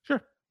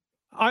 Sure.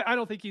 I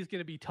don't think he's going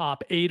to be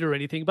top 8 or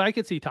anything, but I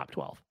could see top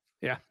 12.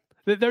 Yeah.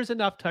 There's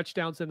enough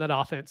touchdowns in that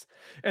offense.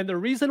 And the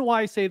reason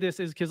why I say this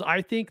is because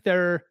I think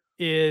there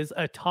is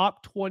a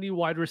top 20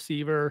 wide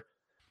receivers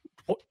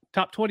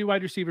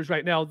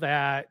right now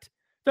that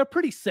they're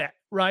pretty set,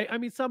 right? I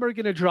mean, some are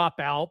going to drop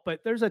out,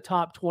 but there's a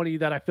top 20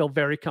 that I feel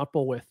very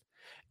comfortable with.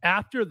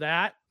 After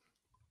that,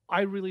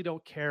 I really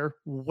don't care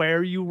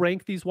where you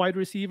rank these wide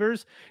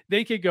receivers.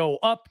 They could go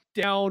up,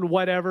 down,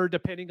 whatever,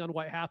 depending on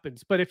what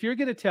happens. But if you're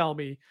going to tell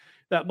me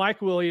that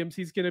Mike Williams,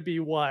 he's going to be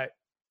what?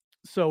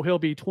 So he'll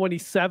be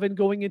 27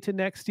 going into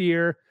next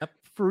year,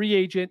 free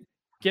agent,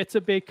 gets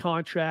a big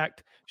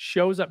contract,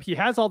 shows up. He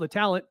has all the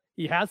talent.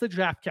 He has the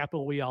draft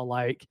capital we all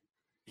like.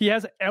 He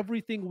has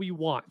everything we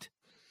want.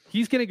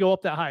 He's going to go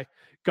up that high.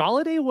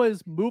 Galladay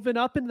was moving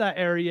up in that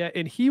area,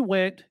 and he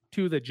went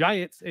to the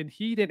Giants, and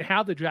he didn't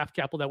have the draft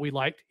capital that we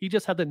liked. He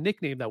just had the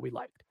nickname that we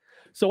liked.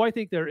 So I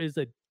think there is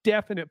a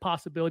definite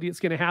possibility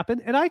it's going to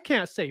happen. And I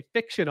can't say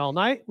fiction all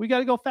night. We got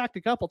to go fact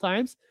a couple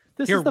times.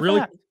 This is the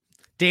fact.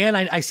 Dan,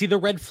 I see the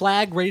red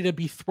flag ready to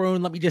be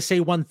thrown. Let me just say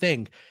one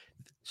thing.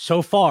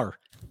 So far,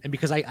 and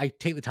because I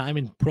take the time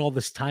and put all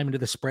this time into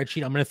the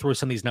spreadsheet, I'm going to throw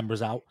some of these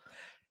numbers out.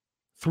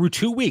 Through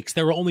 2 weeks,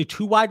 there were only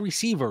 2 wide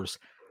receivers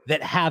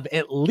that have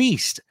at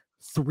least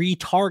 3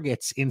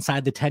 targets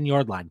inside the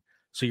 10-yard line.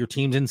 So your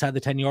team's inside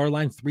the 10-yard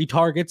line, 3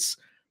 targets.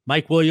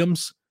 Mike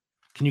Williams.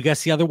 Can you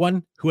guess the other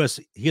one?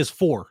 He has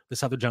 4,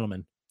 this other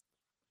gentleman.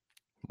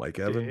 Mike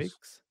Evans.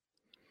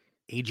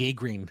 AJ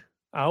Green.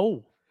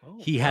 Oh.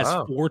 He has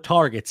 4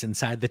 targets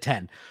inside the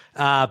 10.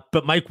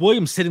 But Mike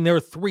Williams sitting there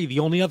with 3, the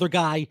only other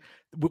guy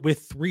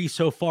with 3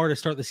 so far to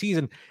start the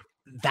season.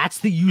 That's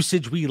the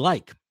usage we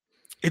like.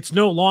 It's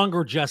no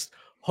longer just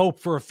hope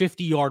for a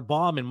 50-yard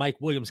bomb and Mike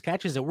Williams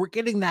catches it. We're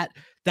getting that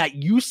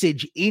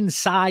usage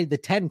inside the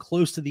 10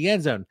 close to the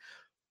end zone.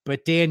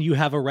 But Dan, you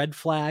have a red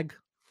flag.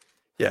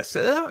 Yes.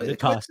 It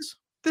costs.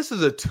 This is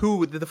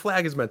the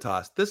flag has been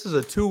tossed. This is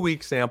a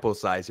 2-week sample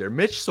size here.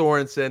 Mitch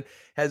Sorensen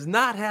has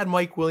not had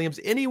Mike Williams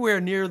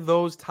anywhere near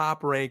those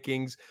top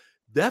rankings,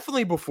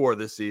 definitely before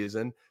this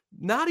season,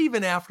 not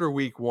even after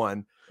week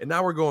 1. And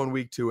now we're going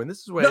week 2. And this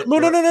is what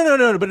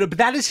no. But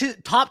that is his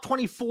top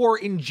 24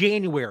 in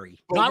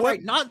January. Not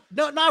right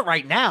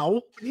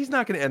now. He's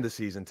not going to end the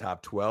season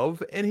top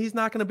 12, and he's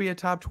not going to be a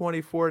top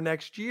 24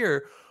 next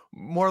year.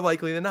 More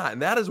likely than not.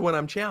 And that is what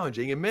I'm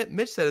challenging. And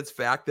Mitch said it's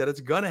fact that it's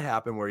going to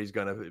happen where he's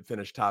going to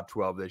finish top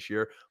 12 this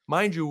year.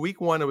 Mind you,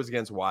 week 1, it was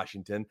against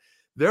Washington.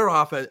 Their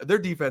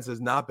defense has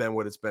not been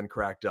what it's been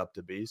cracked up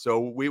to be. So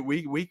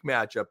weak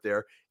matchup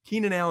there.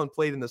 Keenan Allen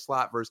played in the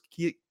slot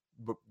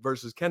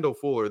versus Kendall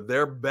Fuller,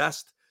 their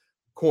best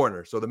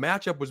corner. So the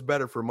matchup was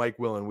better for Mike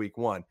Will in week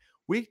 1.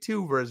 Week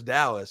 2 versus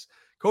Dallas.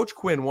 Coach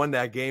Quinn won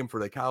that game for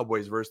the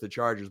Cowboys versus the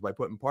Chargers by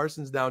putting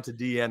Parsons down to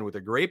DN with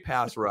a great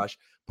pass rush,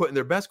 putting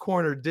their best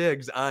corner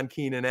Diggs on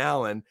Keenan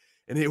Allen,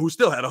 and who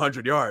still had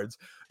 100 yards.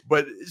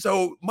 But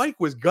so Mike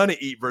was going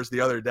to eat versus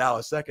the other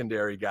Dallas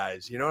secondary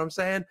guys. You know what I'm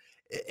saying?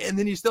 And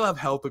then you still have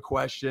health a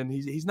question.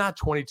 He's not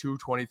 22,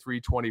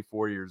 23,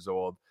 24 years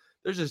old.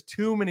 There's just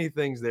too many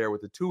things there with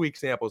the 2-week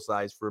sample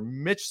size for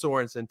Mitch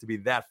Sorensen to be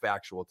that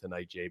factual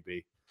tonight,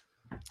 JB.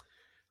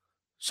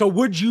 So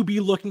would you be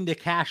looking to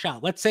cash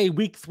out? Let's say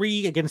week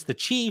 3 against the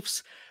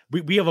Chiefs,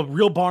 we have a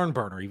real barn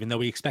burner, even though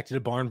we expected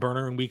a barn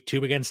burner in week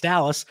 2 against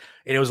Dallas.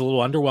 And it was a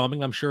little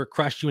underwhelming. I'm sure it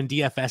crushed you in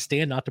DFS,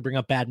 Dan, not to bring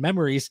up bad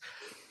memories.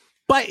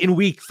 But in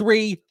week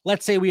 3,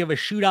 let's say we have a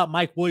shootout.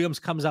 Mike Williams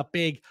comes up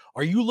big.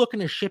 Are you looking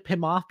to ship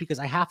him off? Because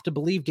I have to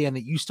believe, Dan,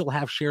 that you still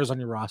have shares on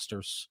your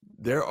rosters.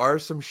 There are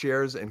some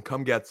shares, and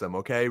come get some,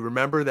 okay?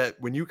 Remember that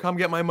when you come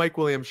get my Mike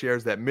Williams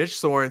shares, that Mitch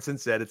Sorensen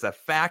said it's a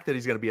fact that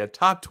he's going to be a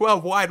top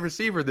 12 wide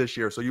receiver this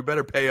year, so you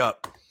better pay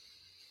up.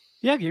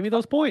 Yeah, give me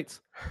those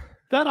points.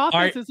 That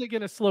offense isn't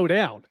going to slow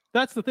down.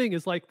 That's the thing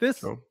is like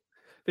this. Oh.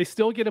 They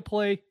still get to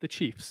play the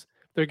Chiefs.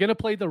 They're going to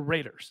play the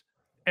Raiders.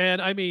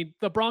 And, I mean,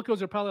 the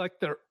Broncos are probably like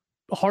their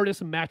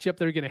hardest matchup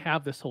they're going to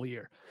have this whole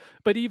year.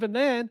 But even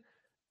then,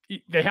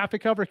 they have to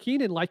cover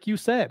Keenan, like you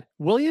said.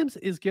 Williams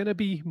is going to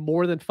be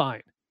more than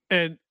fine.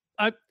 And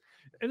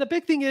the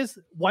big thing is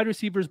wide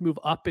receivers move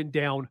up and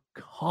down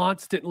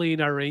constantly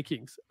in our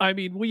rankings. I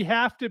mean, we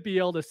have to be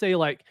able to say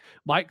like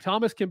Mike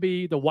Thomas can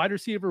be the wide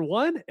receiver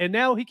 1, and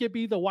now he could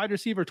be the wide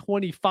receiver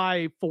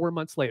 25 4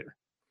 months later.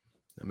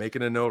 I'm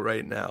making a note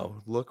right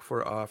now. Look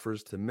for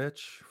offers to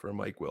Mitch for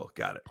Mike Will.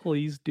 Got it.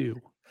 Please do.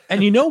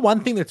 And you know,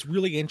 one thing that's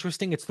really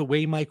interesting, it's the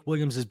way Mike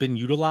Williams has been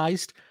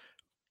utilized.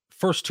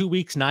 First 2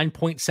 weeks,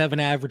 9.7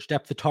 average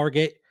depth of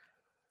target.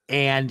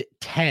 and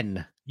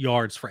 10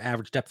 yards for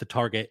average depth of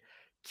target.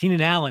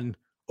 Keenan Allen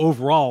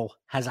overall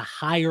has a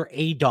higher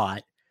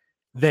ADOT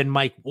than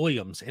Mike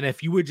Williams. And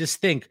if you would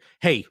just think,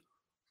 hey,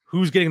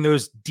 who's getting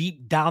those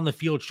deep down the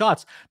field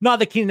shots? Not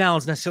that Keenan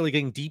Allen's necessarily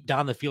getting deep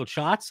down the field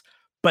shots,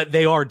 but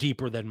they are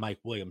deeper than Mike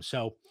Williams.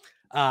 So,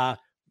 and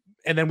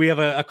then we have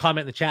a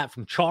comment in the chat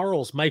from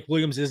Charles. Mike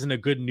Williams isn't a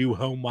good new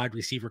home wide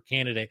receiver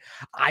candidate.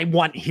 I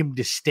want him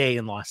to stay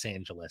in Los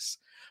Angeles.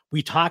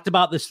 We talked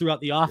about this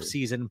throughout the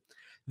offseason,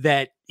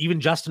 that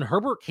even Justin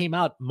Herbert came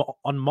out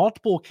on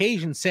multiple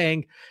occasions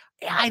saying,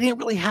 I didn't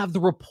really have the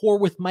rapport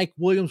with Mike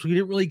Williams. We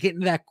didn't really get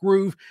into that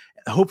groove.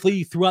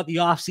 Hopefully throughout the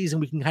offseason,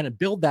 we can kind of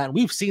build that. And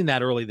we've seen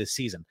that early this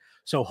season.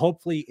 So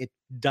hopefully it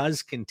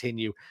does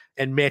continue.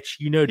 And Mitch,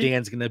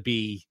 Dan's going to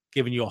be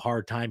giving you a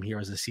hard time here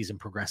as the season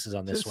progresses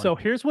on this one. So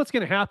here's what's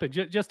going to happen.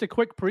 Just a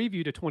quick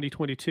preview to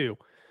 2022.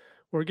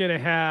 We're going to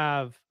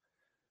have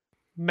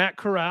Matt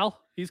Corral.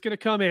 He's going to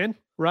come in,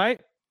 right?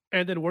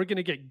 And then we're going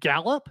to get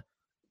Gallup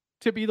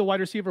to be the wide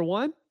receiver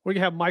 1. We're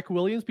going to have Mike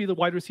Williams be the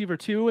wide receiver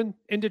 2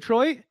 in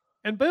Detroit.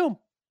 And boom,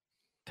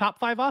 top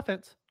 5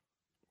 offense.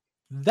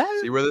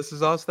 See where this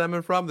is all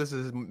stemming from? This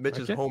is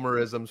Mitch's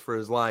homerisms for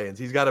his Lions.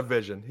 He's got a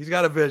vision.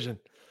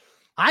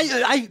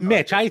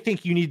 Mitch, I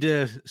think you need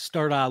to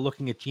start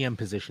looking at GM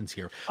positions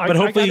here. But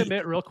hopefully, I gotta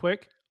admit real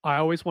quick, I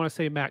always want to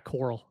say Matt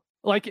Corral.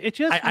 Like it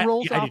just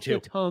rolls off the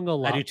tongue a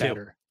lot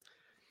better.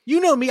 You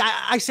know me,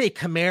 I say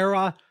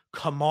Kamara,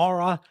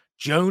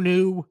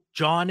 Jonnu.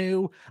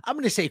 I'm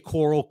going to say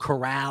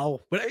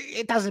Corral, but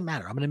it doesn't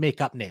matter. I'm going to make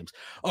up names.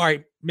 All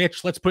right,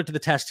 Mitch, let's put it to the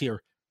test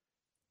here.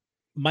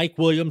 Mike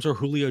Williams or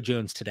Julio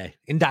Jones today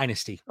in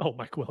Dynasty? Oh,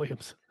 Mike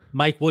Williams.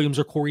 Mike Williams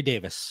or Corey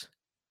Davis?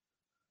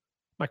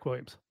 Mike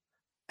Williams.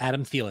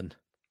 Adam Thielen.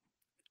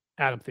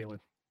 Adam Thielen.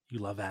 You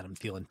love Adam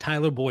Thielen.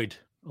 Tyler Boyd.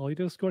 All he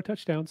does is score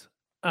touchdowns.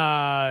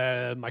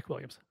 Mike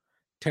Williams.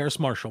 Terrace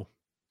Marshall.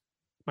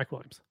 Mike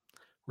Williams.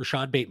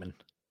 Rashad Bateman.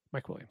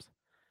 Mike Williams.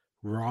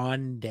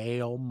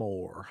 Rondale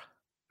Moore.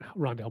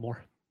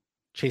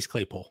 Chase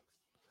Claypool.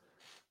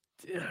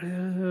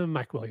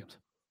 Mike Williams.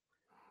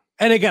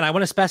 And again, I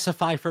want to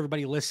specify for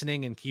everybody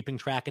listening and keeping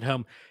track at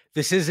home,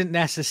 this isn't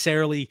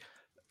necessarily,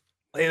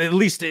 at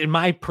least in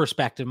my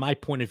perspective, my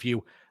point of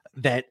view,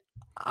 that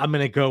I'm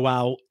going to go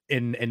out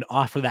and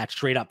offer that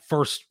straight up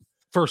first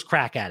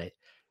crack at it.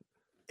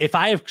 If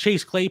I have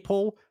Chase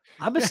Claypool,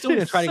 I'm still going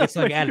to try to get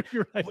something at it.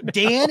 Right.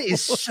 Dan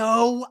is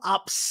so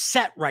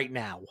upset right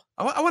now.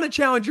 I want to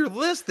challenge your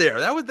list there.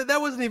 That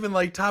wasn't even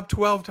like top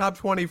 12, top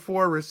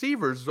 24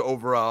 receivers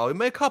overall. I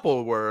mean, a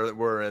couple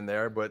were in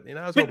there, but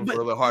I was hoping for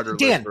a little harder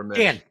list for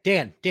Mitch.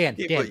 Dan.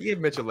 Give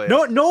Mitch a layup.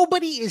 No,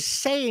 nobody is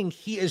saying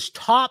he is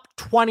top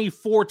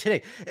 24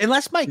 today,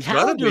 unless my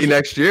calendar be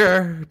next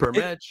year per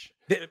Mitch.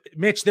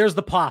 Mitch, there's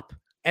the pop.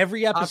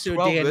 Every episode,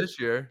 top 12 Dan. This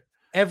year.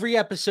 Every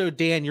episode,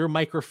 Dan, your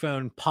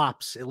microphone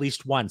pops at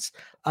least once.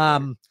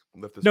 No,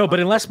 but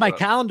unless my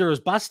calendar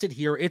is busted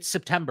here, it's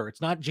September. It's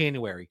not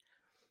January.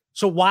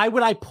 So why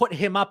would I put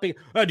him up? Do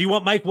you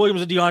want Mike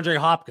Williams or DeAndre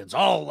Hopkins?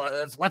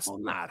 Let's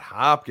not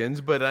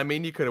Hopkins, but I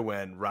mean, you could have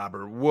went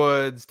Robert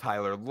Woods,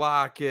 Tyler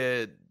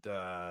Lockett,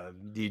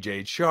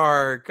 DJ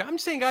Chark. I'm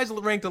saying guys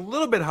ranked a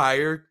little bit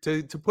higher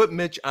to put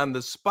Mitch on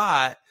the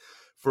spot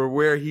for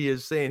where he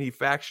is saying he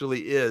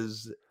factually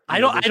is. I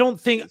don't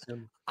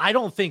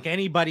think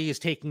anybody is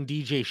taking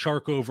DJ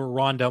Chark over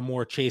Rondale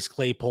Moore, Chase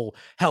Claypool,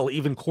 hell,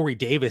 even Corey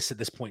Davis at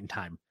this point in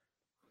time.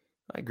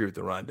 I agree with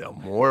the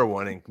Rondale Moore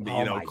one. And,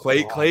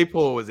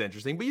 Claypool was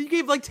interesting, but you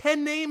gave like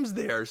 10 names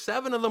there.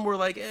 7 of them were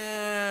like,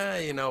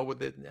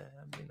 with it.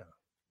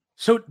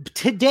 So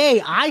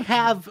today I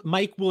have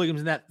Mike Williams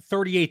in that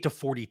 38 to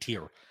 40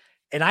 tier,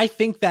 and I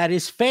think that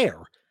is fair.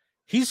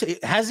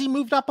 Has he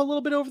moved up a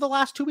little bit over the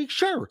last 2 weeks?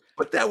 Sure.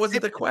 But that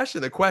wasn't the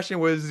question. The question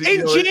was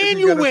in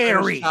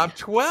January. Top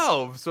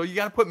 12. So you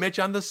got to put Mitch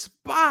on the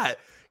spot.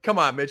 Come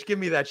on, Mitch. Give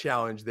me that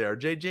challenge there.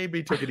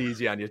 JB took it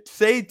easy on you.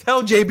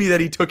 Tell JB that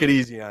he took it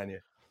easy on you.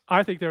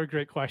 I think they were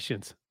great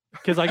questions.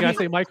 Because I got to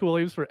say Mike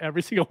Williams for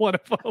every single one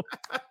of them.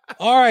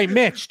 All right,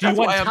 Mitch. Do you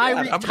want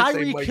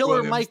Tyreek Hill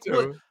or Mike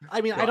Williams? I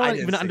mean, I don't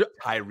even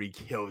Tyreek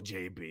Hill,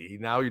 JB.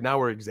 Now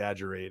we're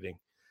exaggerating.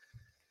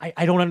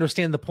 I don't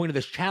understand the point of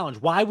this challenge.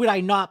 Why would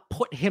I not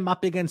put him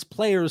up against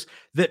players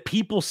that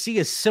people see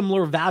as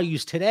similar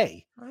values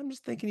today? I'm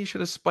just thinking you should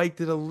have spiked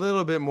it a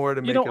little bit more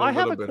to make it a little bit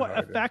harder. I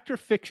have a fact or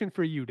fiction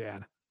for you,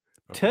 Dan.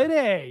 Okay.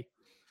 Today,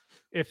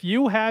 if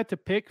you had to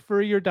pick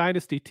for your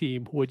dynasty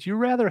team, would you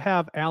rather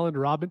have Allen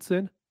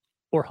Robinson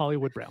or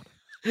Hollywood Brown?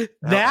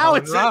 Now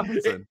it's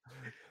Robinson.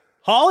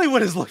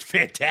 Hollywood has looked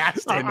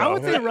fantastic. I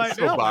would say right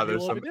now.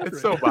 Bothersome.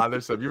 It's so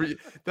bothersome.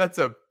 That's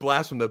a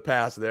blast from the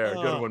past there.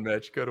 Good one,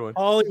 Mitch. Good one.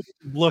 Hollywood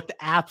looked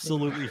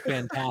absolutely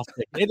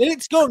fantastic. And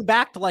it's going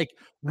back to like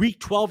week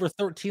 12 or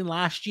 13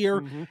 last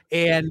year. Mm-hmm.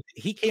 And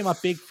he came up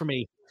big for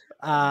me.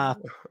 We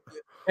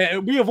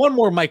have one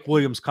more Mike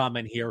Williams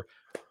comment here.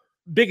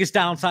 Biggest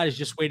downside is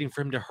just waiting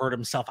for him to hurt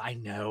himself. I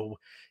know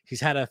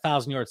he's had a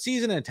 1,000-yard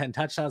season and a 10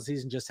 touchdown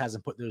season, just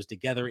hasn't put those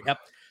together. Yep.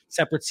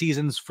 Separate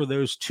seasons for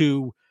those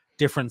two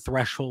different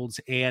thresholds.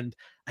 And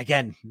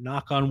again,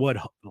 knock on wood,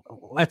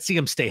 let's see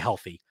him stay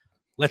healthy.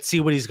 Let's see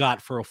what he's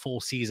got for a full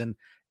season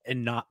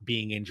and not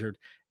being injured.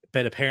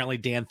 But apparently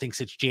Dan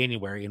thinks it's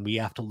January and we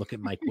have to look at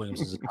Mike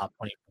Williams as a top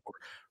 24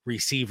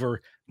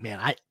 receiver. Man,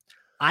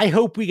 I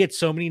hope we get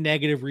so many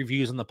negative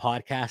reviews on the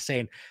podcast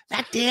saying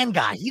that Dan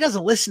guy, he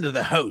doesn't listen to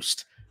the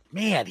host.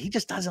 Man, he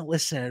just doesn't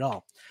listen at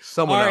all.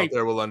 Someone out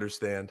there will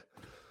understand.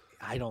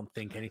 I don't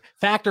think any.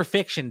 Fact or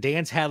fiction,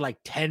 Dan's had like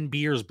 10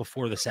 beers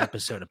before this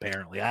episode,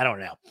 apparently. I don't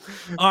know.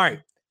 All right,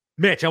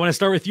 Mitch, I want to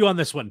start with you on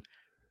this one.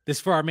 This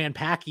for our man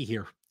Packy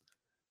here.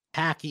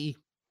 Packy,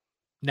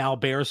 now a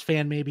Bears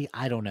fan maybe?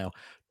 I don't know.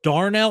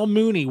 Darnell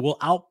Mooney will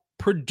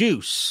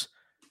outproduce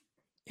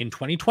in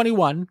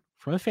 2021,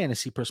 from a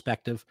fantasy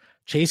perspective,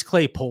 Chase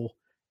Claypool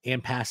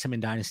and pass him in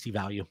dynasty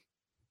value.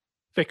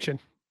 Fiction.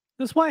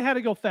 That's why I had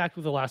to go fact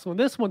with the last one.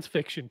 This one's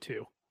fiction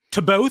too.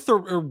 To both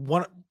or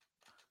one?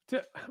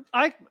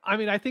 I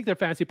mean, I think their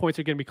fantasy points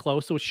are going to be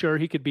close, so sure,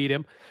 he could beat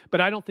him, but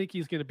I don't think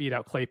he's going to beat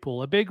out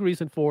Claypool. A big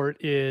reason for it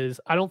is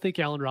I don't think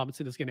Allen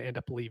Robinson is going to end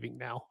up leaving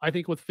now. I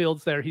think with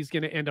Fields there, he's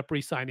going to end up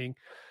re-signing.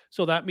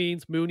 So that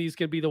means Mooney's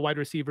going to be the wide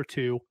receiver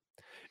too.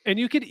 And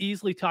you could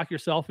easily talk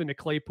yourself into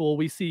Claypool.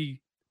 We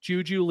see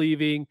Juju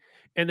leaving,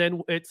 and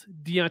then it's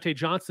Deontay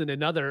Johnson,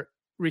 another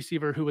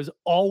receiver who is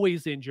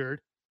always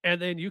injured.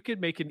 And then you could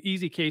make an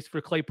easy case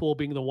for Claypool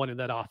being the one in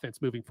that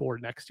offense moving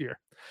forward next year.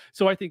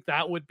 So I think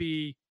that would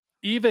be,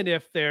 even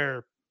if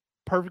they're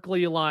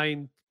perfectly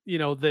aligned,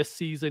 this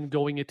season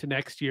going into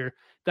next year,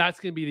 that's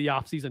going to be the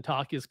offseason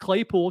talk is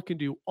Claypool can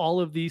do all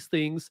of these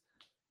things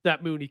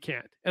that Mooney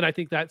can't. And I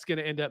think that's going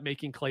to end up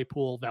making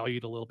Claypool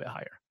valued a little bit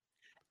higher.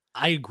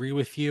 I agree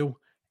with you.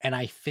 And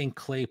I think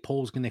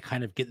Claypool's going to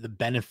kind of get the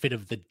benefit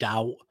of the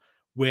doubt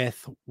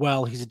with,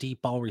 well, he's a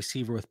deep ball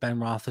receiver with Ben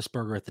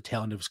Roethlisberger at the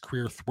tail end of his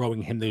career,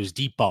 throwing him those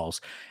deep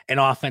balls,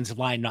 and offensive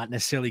line not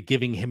necessarily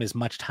giving him as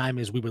much time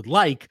as we would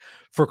like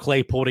for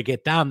Claypool to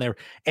get down there.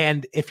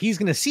 And if he's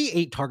going to see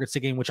 8 targets a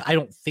game, which I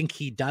don't think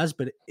he does,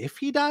 but if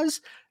he does,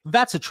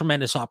 that's a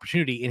tremendous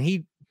opportunity. And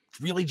he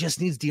really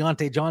just needs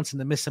Deontay Johnson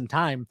to miss some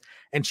time,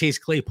 and Chase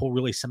Claypool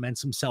really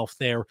cements himself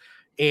there.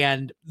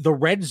 And the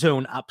red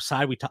zone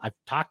upside, I've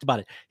talked about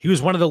it. He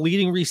was one of the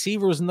leading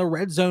receivers in the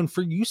red zone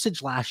for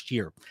usage last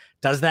year.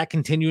 Does that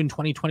continue in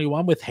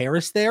 2021 with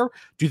Harris there?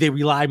 Do they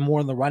rely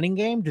more on the running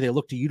game? Do they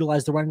look to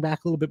utilize the running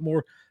back a little bit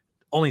more?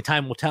 Only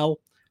time will tell.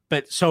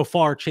 But so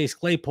far, Chase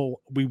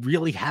Claypool, we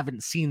really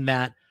haven't seen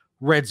that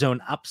red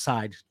zone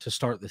upside to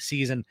start the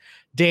season.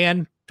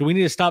 Dan, do we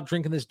need to stop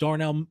drinking this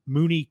Darnell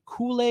Mooney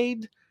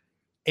Kool-Aid?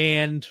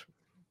 And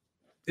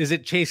is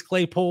it Chase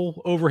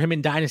Claypool over him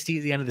in Dynasty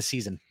at the end of the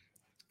season?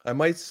 I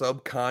might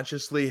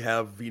subconsciously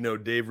have,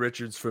 Dave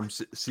Richards from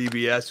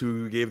CBS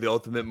who gave the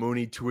ultimate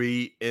Mooney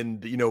tweet.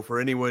 And,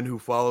 for anyone who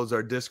follows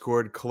our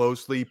Discord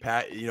closely,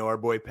 Pat, our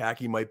boy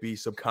Packy might be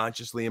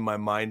subconsciously in my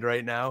mind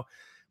right now.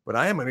 But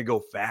I am going to go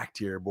fact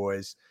here,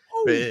 boys.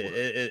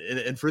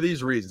 And for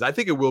these reasons, I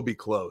think it will be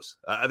close.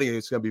 I think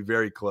it's going to be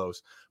very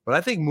close. But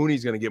I think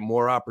Mooney's going to get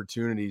more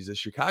opportunities as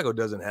Chicago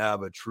doesn't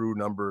have a true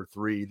number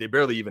 3. They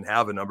barely even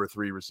have a number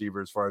 3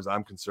 receiver as far as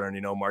I'm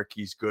concerned,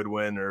 Marquise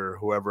Goodwin or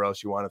whoever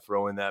else you want to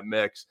throw in that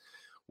mix.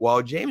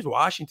 While James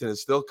Washington is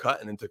still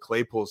cutting into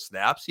Claypool's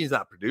snaps, he's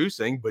not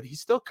producing, but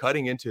he's still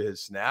cutting into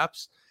his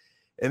snaps.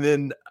 And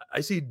then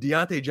I see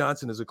Deontay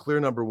Johnson as a clear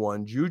number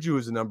 1, Juju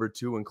is a number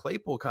 2, and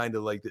Claypool kind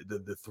of like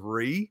the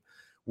 3,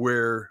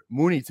 where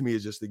Mooney to me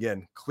is just,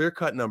 again,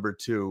 clear-cut number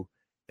 2.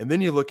 And then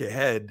you look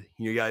ahead,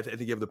 I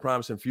think you have the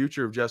promise and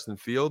future of Justin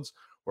Fields,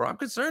 where I'm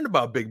concerned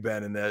about Big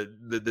Ben and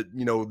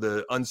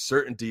the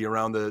uncertainty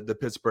around the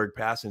Pittsburgh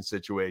passing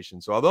situation.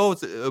 So although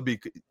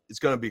it's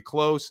going to be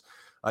close,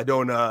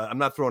 I'm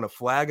not throwing a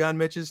flag on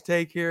Mitch's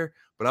take here,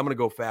 but I'm going to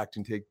go fact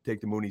and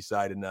take the Mooney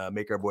side and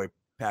make our boy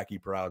Packy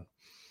proud.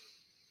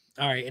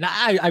 All right. And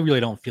I really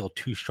don't feel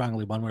too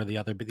strongly one way or the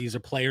other, but these are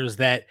players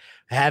that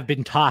have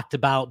been talked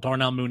about.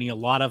 Darnell Mooney, a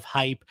lot of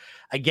hype.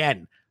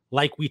 Again,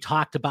 like we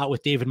talked about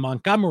with David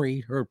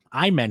Montgomery, or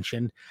I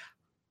mentioned,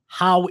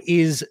 how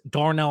is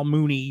Darnell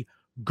Mooney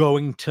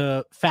going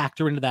to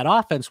factor into that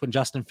offense when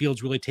Justin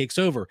Fields really takes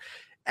over?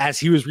 As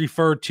he was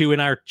referred to in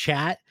our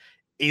chat,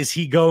 is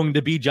he going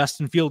to be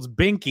Justin Fields'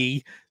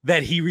 binky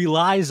that he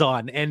relies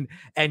on and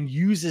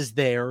uses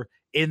there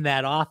in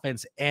that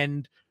offense?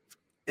 And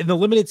in the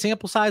limited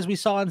sample size we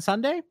saw on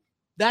Sunday,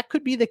 that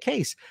could be the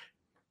case.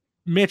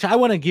 Mitch, I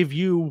want to give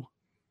you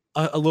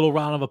a little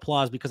round of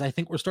applause because I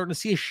think we're starting to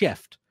see a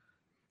shift,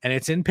 and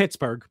it's in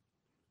Pittsburgh.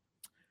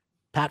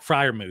 Pat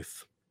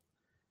Freiermuth.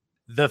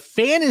 The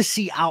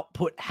fantasy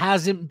output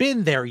hasn't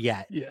been there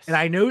yet. Yes. And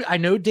I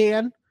know,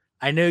 Dan,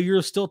 I know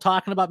you're still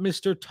talking about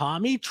Mr.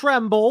 Tommy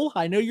Tremble.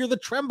 I know you're the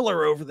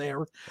trembler over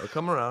there. I'll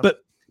come around.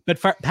 But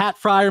Pat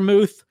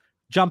Freiermuth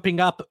jumping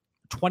up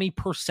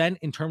 20%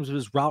 in terms of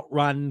his route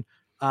run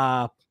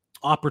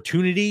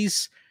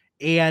opportunities.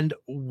 And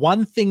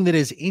one thing that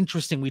is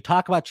interesting, we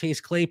talk about Chase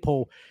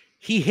Claypool.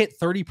 He hit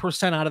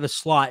 30% out of the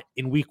slot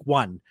in week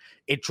 1.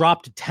 It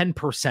dropped to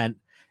 10%.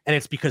 And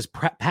it's because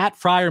Pat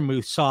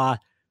Freiermuth saw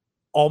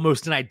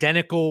almost an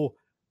identical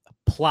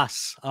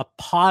plus, a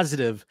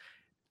positive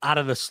out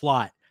of the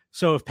slot.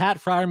 So if Pat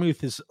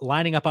Freiermuth is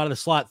lining up out of the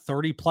slot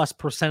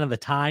 30+% of the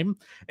time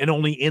and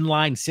only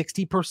inline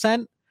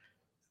 60%,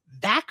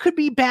 that could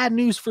be bad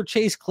news for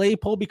Chase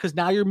Claypool, because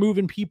now you're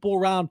moving people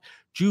around.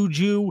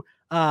 Juju,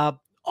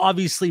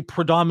 obviously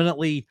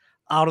predominantly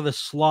out of the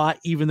slot,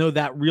 even though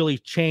that really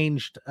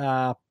changed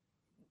at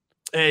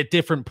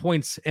different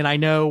points. And I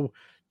know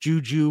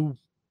Juju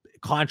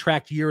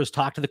contract year has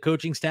talked to the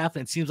coaching staff,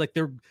 and it seems like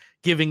they're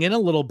giving in a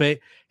little bit.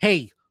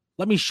 Hey,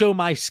 let me show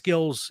my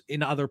skills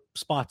in other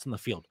spots in the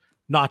field,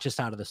 not just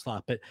out of the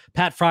slot. But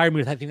Pat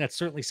Freiermuth, I think that's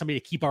certainly somebody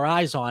to keep our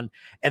eyes on.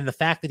 And the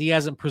fact that he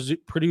hasn't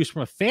produced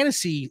from a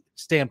fantasy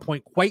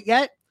standpoint quite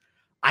yet,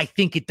 I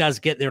think it does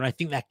get there. And I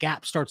think that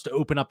gap starts to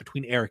open up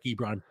between Eric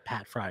Ebron and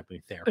Pat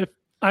Freiermuth there.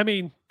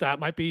 That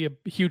might be a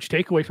huge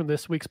takeaway from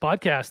this week's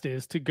podcast,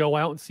 is to go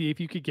out and see if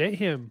you could get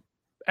him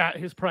at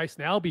his price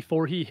now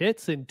before he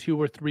hits in 2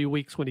 or 3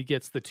 weeks when he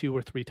gets the 2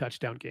 or 3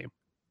 touchdown game.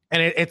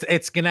 And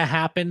it's going to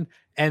happen.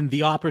 And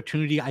the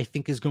opportunity, I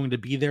think, is going to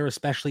be there,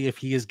 especially if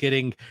he is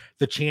getting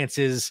the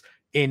chances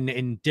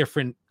in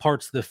different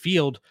parts of the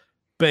field.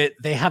 But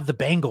they have the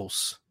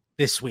Bengals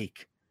this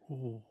week.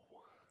 Ooh.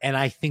 And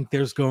I think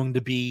there's going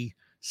to be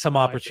some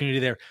opportunity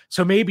there.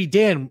 So maybe,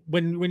 Dan,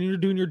 when you're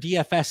doing your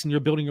DFS and you're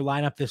building your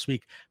lineup this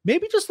week,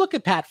 maybe just look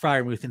at Pat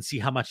Freiermuth and see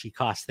how much he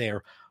costs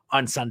there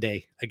on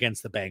Sunday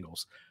against the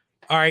Bengals.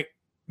 All right,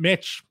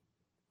 Mitch.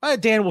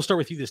 Dan, we'll start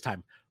with you this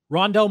time.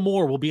 Rondell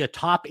Moore will be a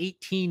top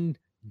 18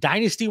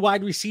 Dynasty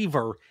wide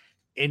receiver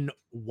in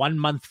 1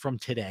 month from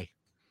today.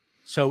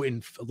 So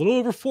in a little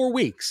over 4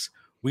 weeks,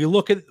 we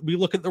look at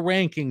the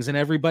rankings and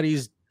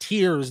everybody's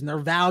tiers and their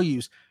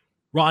values.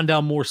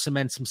 Rondell Moore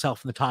cements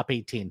himself in the top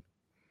 18.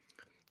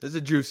 This is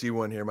a juicy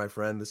one here, my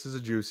friend. This is a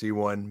juicy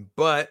one,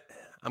 but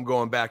I'm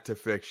going back to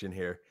fiction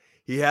here.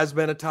 He has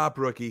been a top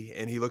rookie,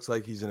 and he looks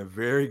like he's in a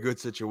very good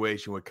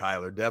situation with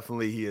Kyler.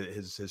 Definitely,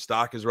 his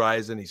stock is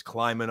rising. He's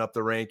climbing up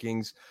the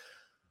rankings.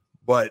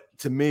 But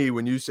to me,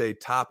 when you say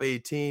top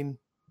 18,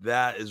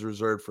 that is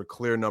reserved for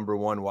clear number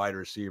 1 wide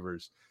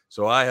receivers.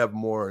 So I have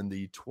more in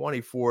the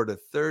 24 to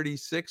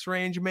 36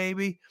 range,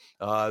 maybe.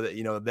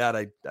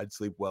 That I'd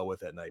sleep well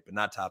with at night, but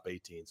not top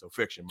 18. So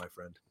fiction, my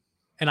friend.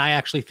 And I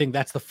actually think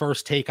that's the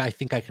first take I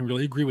think I can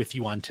really agree with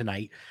you on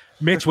tonight.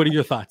 Mitch, what are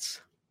your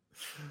thoughts?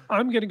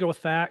 I'm going to go with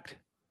fact.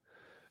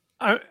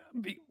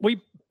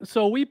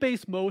 We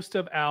base most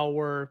of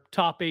our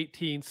top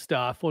 18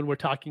 stuff when we're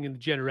talking in the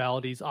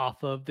generalities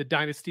off of the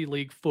Dynasty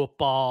League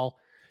football.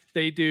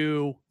 They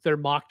do their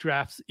mock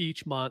drafts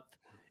each month.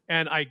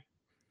 And I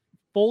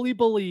fully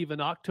believe in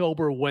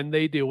October, when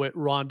they do it,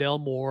 Rondell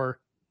Moore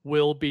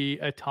will be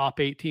a top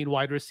 18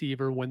 wide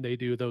receiver when they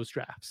do those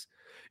drafts.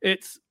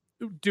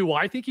 Do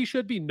I think he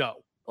should be?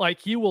 No.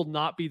 He will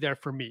not be there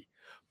for me.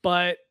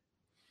 But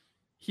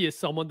he is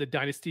someone the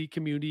Dynasty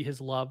community has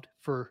loved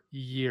for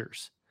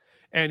years.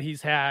 And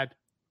he's had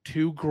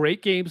 2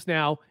 great games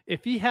now.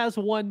 If he has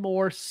one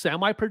more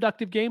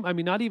semi-productive game,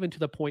 not even to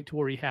the point to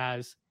where he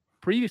has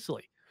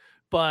previously,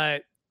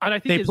 but and I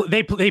think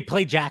they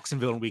play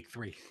Jacksonville in week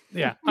 3.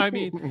 Yeah,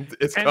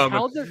 it's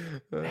coming.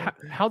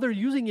 How they're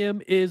using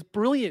him is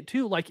brilliant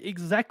too.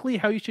 Exactly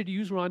how you should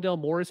use Rondell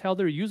Moore is how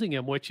they're using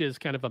him, which is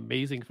kind of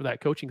amazing for that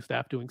coaching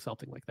staff doing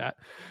something like that.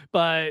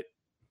 But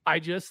I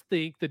just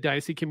think the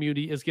Dynasty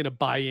community is going to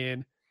buy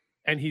in,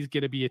 and he's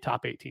going to be a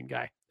top 18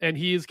 guy, and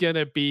he's going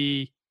to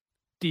be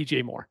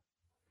DJ Moore,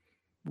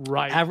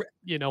 right?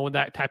 In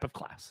that type of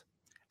class.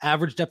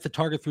 Average depth of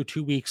target through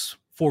 2 weeks,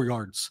 4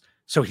 yards.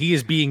 So he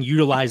is being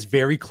utilized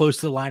very close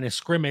to the line of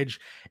scrimmage,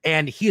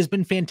 and he has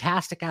been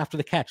fantastic after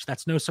the catch.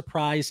 That's no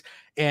surprise.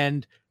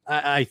 And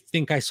I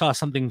think I saw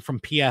something from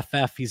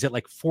PFF. He's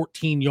at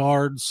 14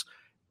 yards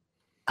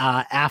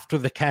after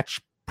the catch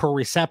per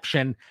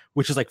reception,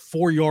 which is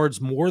 4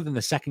 yards more than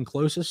the second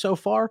closest so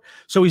far.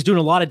 So he's doing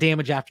a lot of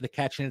damage after the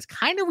catch, and it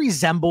kind of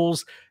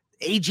resembles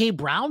AJ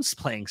Brown's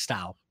playing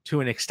style to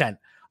an extent.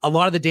 A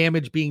lot of the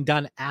damage being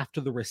done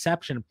after the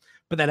reception,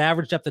 but that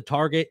average depth of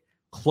target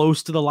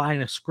close to the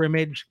line of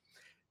scrimmage.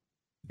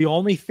 The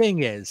only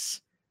thing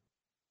is,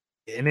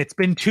 and it's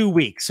been 2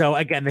 weeks, so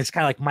again, this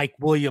kind of Mike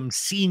Williams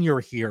Sr.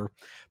 here,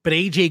 but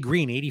AJ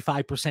Green,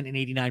 85% and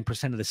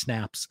 89% of the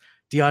snaps.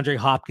 DeAndre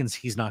Hopkins,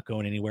 he's not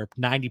going anywhere,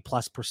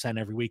 90+%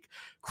 every week.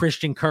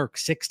 Christian Kirk,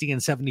 60 and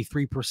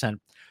 73%.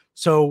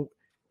 So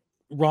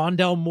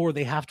Rondell Moore,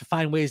 they have to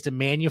find ways to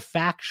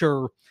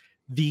manufacture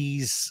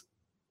these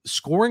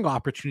scoring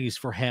opportunities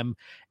for him.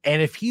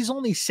 And if he's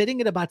only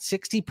sitting at about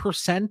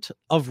 60%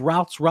 of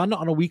routes run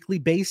on a weekly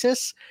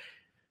basis,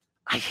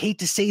 I hate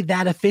to say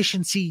that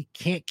efficiency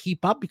can't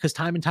keep up, because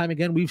time and time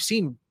again, we've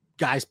seen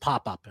guys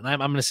pop up. And I'm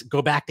going to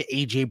go back to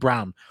AJ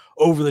Brown,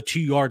 over the 2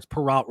 yards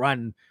per route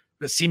run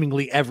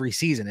seemingly every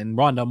season. And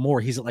Rondell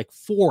Moore, he's at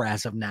 4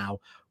 as of now,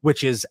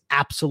 which is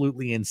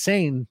absolutely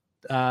insane.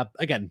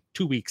 Again,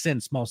 2 weeks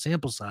in, small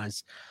sample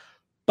size,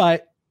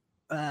 but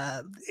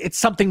it's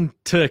something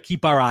to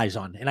keep our eyes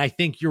on. And I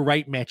think you're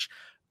right, Mitch.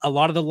 A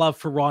lot of the love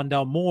for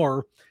Rondell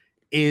Moore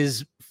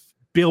is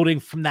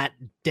building from that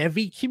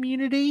Devy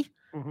community.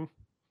 Mm-hmm.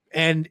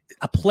 and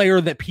a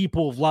player that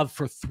people have loved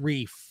for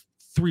three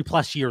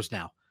plus years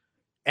now.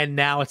 And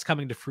now it's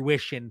coming to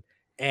fruition,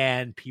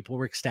 and people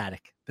were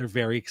ecstatic. They're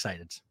very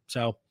excited.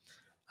 So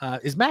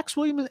is Max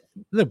Williams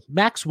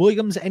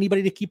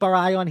anybody to keep our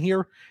eye on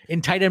here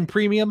in tight end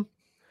premium?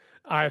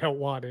 I don't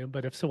want him,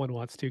 but if someone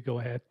wants to, go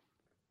ahead.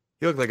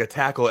 He looked like a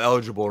tackle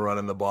eligible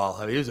running the ball.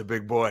 I mean, he was a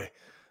big boy.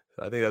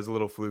 I think that's a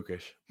little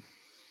flukish.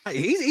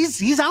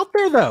 He's out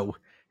there though.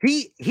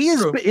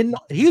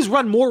 He's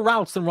run more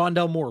routes than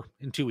Rondell Moore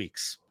in 2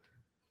 weeks.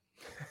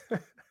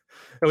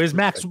 So is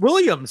Max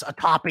Williams a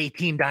top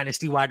 18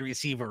 dynasty wide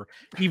receiver,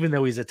 even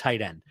though he's a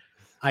tight end?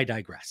 I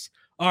digress.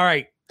 All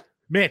right,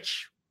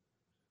 Mitch,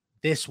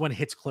 this one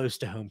hits close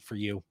to home for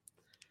you.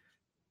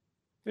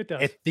 It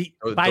does.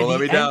 Don't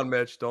let me down,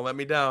 Mitch. Don't let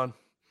me down.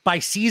 By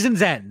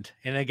season's end,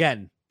 and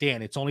again,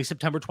 Dan, it's only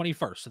September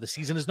 21st, so the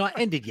season is not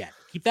ended yet.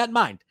 Keep that in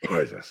mind.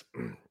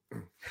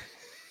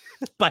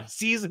 By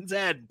season's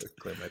end,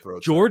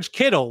 George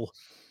Kittle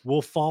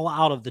will fall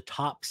out of the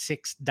top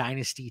 6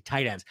 dynasty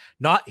tight ends.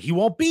 He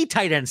won't be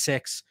tight end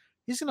 6.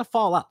 He's going to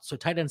fall out. So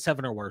tight end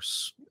 7 or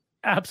worse.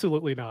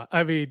 Absolutely not.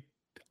 I mean,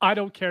 I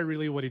don't care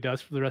really what he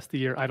does for the rest of the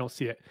year. I don't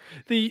see it.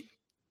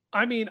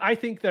 I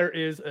think there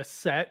is a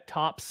set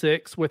top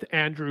 6 with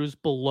Andrews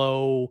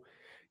below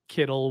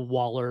Kittle,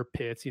 Waller,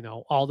 Pitts,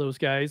 all those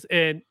guys.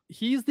 And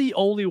he's the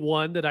only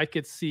one that I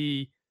could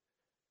see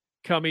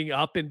coming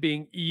up and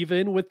being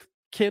even with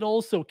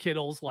Kittle. So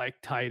Kittle's like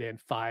tight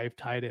end 5,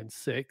 tight end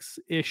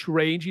 6-ish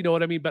range. You know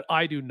what I mean? But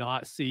I do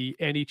not see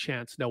any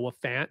chance Noah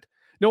Fant.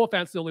 Noah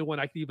Fant's the only one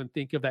I can even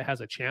think of that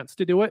has a chance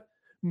to do it.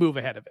 Move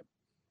ahead of him.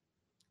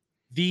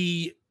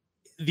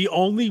 The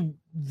only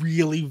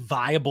really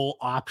viable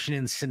option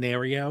in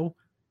scenario,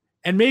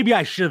 and maybe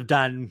I should have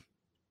done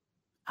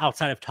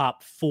outside of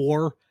top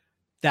 4,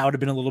 that would have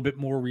been a little bit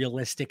more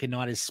realistic and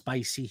not as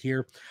spicy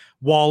here.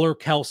 Waller,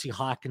 Kelsey,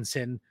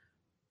 Hawkinson,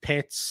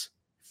 Pitts,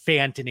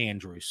 Fant, and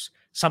Andrews.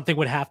 Something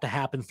would have to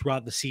happen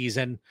throughout the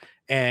season,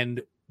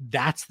 and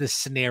that's the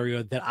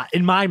scenario that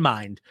in my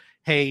mind,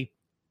 hey,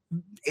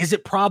 is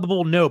it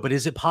probable? No, but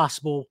is it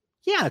possible?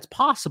 Yeah, it's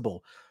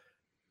possible.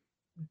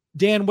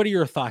 Dan, what are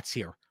your thoughts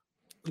here?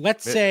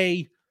 Let's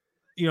say,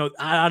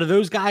 out of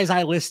those guys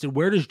I listed,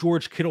 where does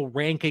George Kittle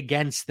rank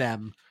against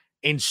them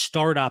in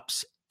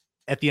startups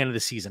at the end of the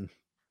season?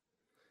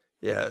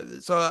 Yeah,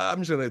 so I'm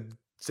just going to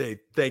say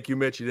thank you,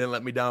 Mitch. You didn't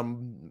let me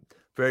down.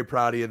 Very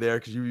proud of you there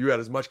because you had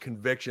as much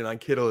conviction on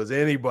Kittle as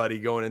anybody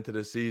going into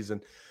the season.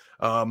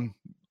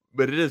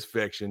 But it is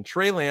fiction.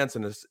 Trey Lance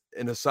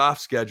in a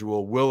soft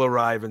schedule will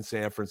arrive in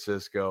San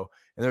Francisco,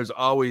 and there's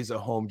always a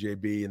home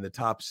JB in the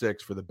top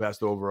 6 for the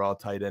best overall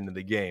tight end in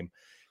the game.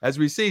 As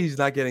we see, he's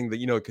not getting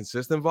the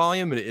consistent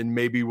volume, and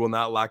maybe will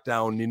not lock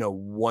down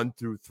 1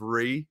 through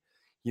 3.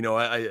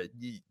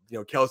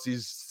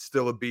 Kelsey's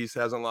still a beast,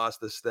 hasn't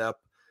lost a step.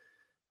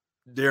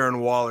 Darren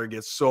Waller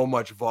gets so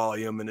much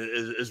volume and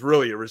is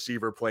really a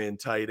receiver playing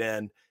tight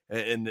end.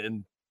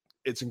 And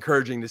it's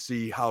encouraging to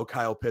see how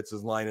Kyle Pitts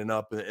is lining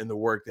up and the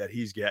work that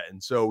he's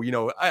getting. So,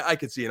 I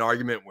could see an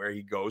argument where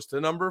he goes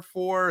to number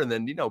 4 and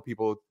then,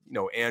 people,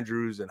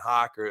 Andrews and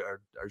Hawk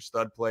are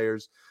stud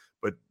players,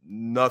 but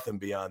nothing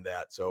beyond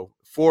that. So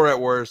 4 at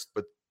worst,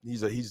 but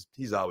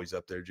he's always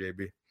up there,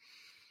 JB.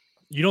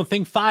 You don't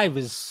think 5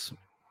 is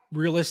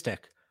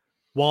realistic?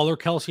 Waller,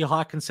 Kelsey,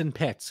 Hawkinson,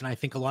 Pitts, and I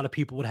think a lot of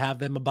people would have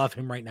them above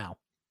him right now.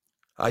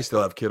 I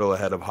still have Kittle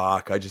ahead of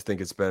Hawk. I just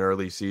think it's been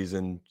early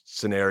season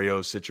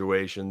scenarios,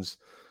 situations.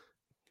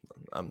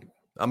 I'm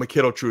a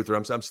Kittle truther.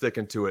 I'm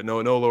sticking to it. No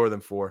lower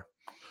than 4.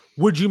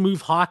 Would you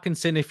move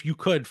Hawkinson if you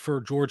could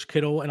for George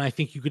Kittle? And I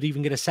think you could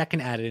even get a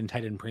second added in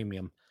tight end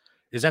premium.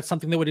 Is that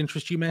something that would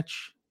interest you,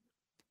 Mitch?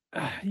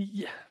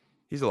 Yeah.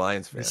 He's a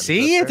Lions fan.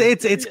 See,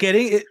 it's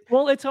getting it.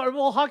 Well, it's hard.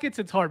 Well,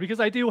 Hawkinson's hard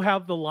because I do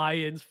have the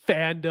Lions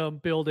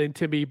fandom built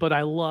into me, but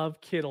I love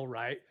Kittle,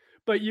 right?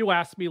 But you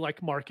asked me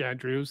like Mark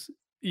Andrews.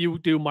 You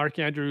do Mark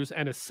Andrews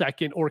and a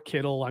second or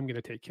Kittle. I'm going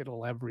to take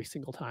Kittle every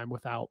single time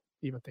without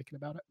even thinking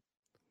about it.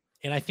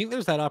 And I think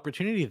there's that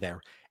opportunity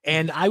there.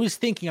 And I was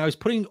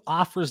putting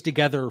offers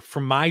together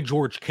for my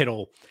George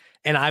Kittle,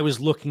 and I was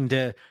looking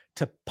to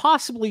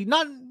possibly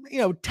not,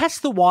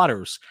 test the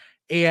waters.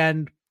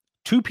 And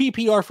 2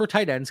 PPR for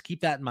tight ends.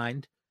 Keep that in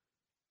mind.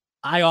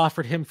 I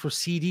offered him for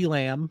CD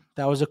Lamb.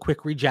 That was a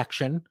quick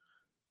rejection.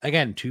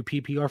 Again, 2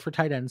 PPR for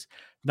tight ends.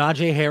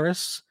 Najee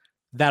Harris.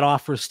 That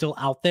offer is still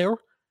out there.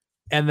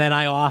 And then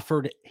I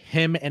offered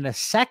him in a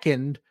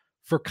second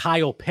for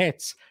Kyle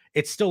Pitts.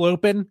 It's still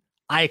open.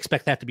 I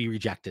expect that to be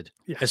rejected.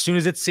 Yeah. As soon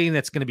as it's seen,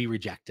 that's going to be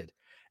rejected.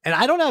 And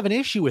I don't have an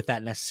issue with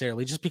that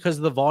necessarily, just because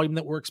of the volume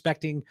that we're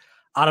expecting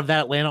out of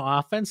that Atlanta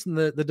offense and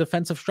the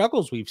defensive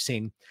struggles we've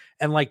seen.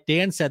 And like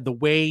Dan said, the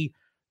way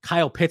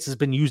Kyle Pitts has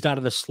been used out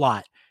of the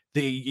slot,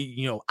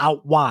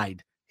 out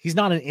wide, he's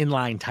not an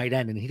inline tight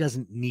end and he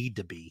doesn't need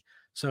to be.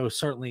 So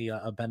certainly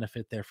a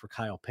benefit there for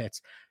Kyle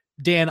Pitts.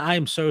 Dan, I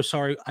am so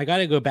sorry. I got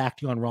to go back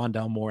to you on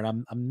Rondell Moore,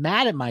 and I'm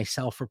mad at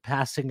myself for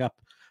passing up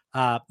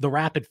the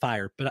rapid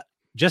fire. But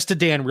just to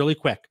Dan, really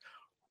quick,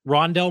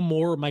 Rondell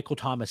Moore or Michael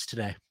Thomas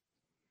today?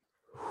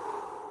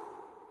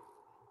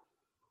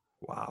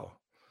 Wow.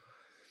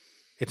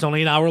 It's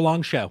only an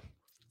hour-long show.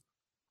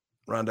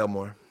 Rondell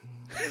Moore.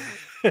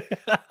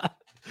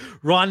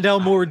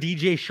 Rondell Moore,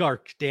 DJ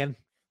Shark, Dan.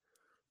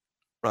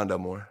 Rondell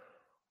Moore.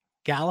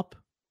 Gallup.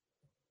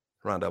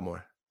 Rondell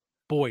Moore.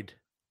 Boyd.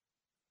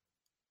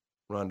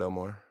 Rondell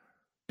Moore.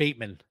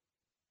 Bateman.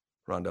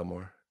 Rondell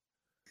Moore.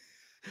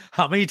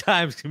 How many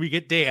times can we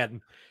get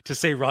Dan to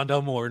say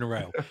Rondell Moore in a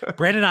row?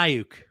 Brandon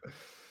Ayuk.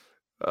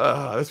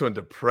 This one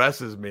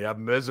depresses me.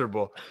 I'm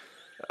miserable.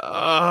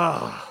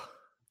 I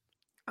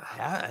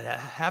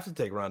have to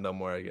take Rondell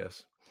Moore, I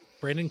guess.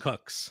 Brandon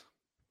Cooks.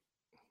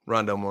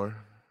 Rondell Moore.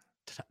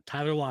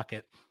 Tyler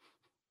Lockett.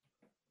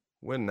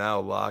 Win now,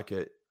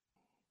 Lockett.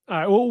 All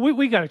right. Well,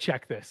 we got to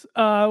check this.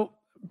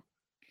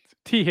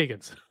 T.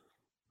 Higgins.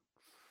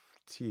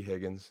 T.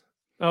 Higgins.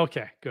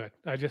 Okay, good.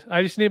 I just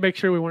need to make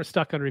sure we weren't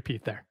stuck on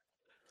repeat there.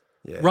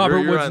 Yeah,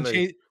 Robert Woods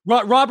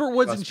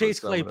and Chase Chase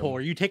Claypool.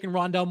 Are you taking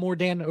Rondell Moore,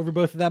 Dan, over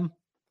both of them?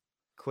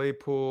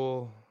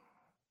 Claypool.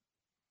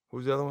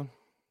 Who's the other one?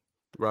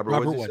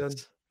 Robert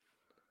Woods.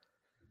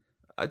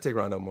 I'd take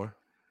Rondell Moore.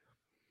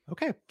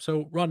 Okay,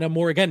 so Rondell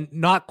Moore, again,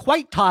 not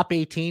quite top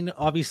 18,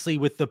 obviously,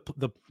 with the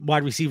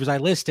wide receivers I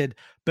listed,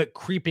 but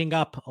creeping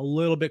up a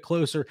little bit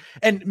closer.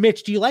 And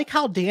Mitch, do you like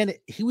how Dan,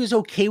 he was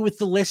okay with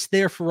the list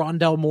there for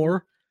Rondell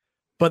Moore,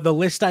 but the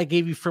list I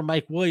gave you for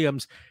Mike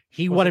Williams,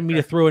 he wanted me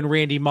to throw in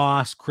Randy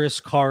Moss,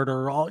 Chris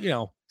Carter,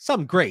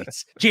 some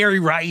greats. Jerry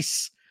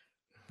Rice.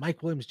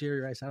 Mike Williams, Jerry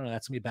Rice. I don't know.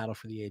 That's going to be a battle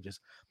for the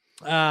ages.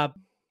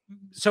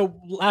 So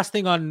last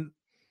thing on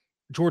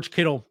George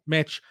Kittle,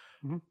 Mitch,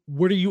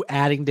 what are you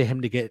adding to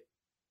him to get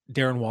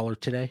Darren Waller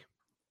today?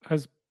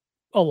 As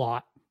a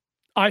lot.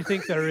 I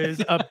think there is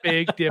a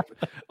big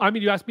difference. I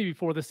mean, you asked me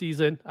before the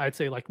season, I'd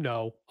say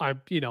no.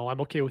 I'm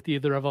okay with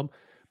either of them.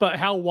 But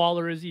how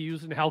Waller is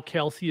used and how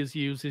Kelsey is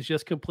used is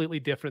just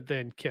completely different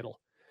than Kittle.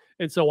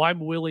 And so I'm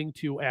willing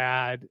to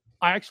add,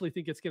 I actually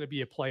think it's going to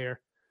be a player.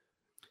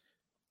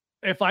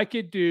 If I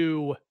could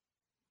do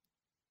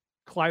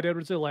Clyde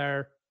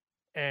Edwards-Helaire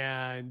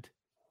and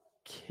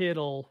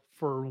Kittle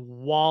for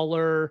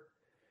Waller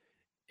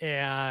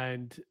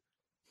and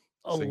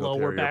a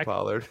lower back.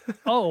 Pollard.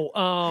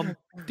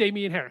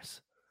 Damian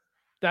Harris.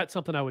 That's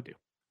something I would do.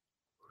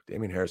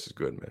 Damian Harris is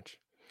good, Mitch.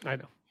 I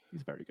know.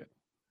 He's very good.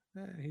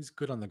 He's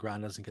good on the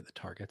ground, doesn't get the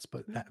targets,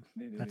 but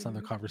that's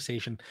another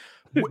conversation.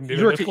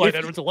 Clyde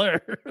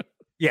Edwards-Helaire.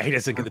 Yeah, he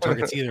doesn't get the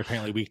targets either.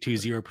 Apparently, week 2,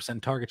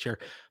 0% target share.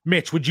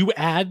 Mitch, would you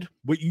add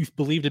what you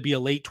believe to be a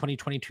late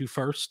 2022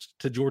 first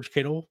to George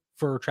Kittle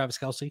for Travis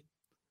Kelce?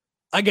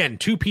 Again,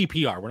 2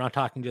 PPR. We're not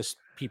talking just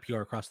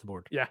PPR across the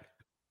board. Yeah.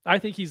 I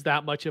think he's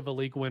that much of a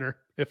league winner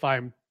if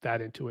I'm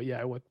that into it. Yeah,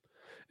 I would.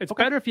 It's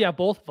better if you have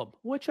both of them,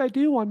 which I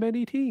do on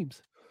many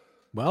teams.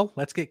 Well,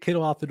 let's get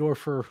Kittle out the door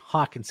for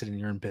Hawkinson and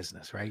you're in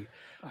business, right?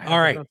 All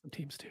right. Some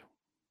teams too.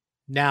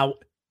 Now,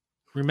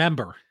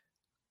 remember,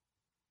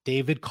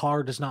 David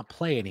Carr does not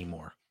play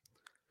anymore.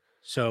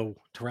 So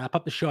to wrap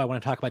up the show, I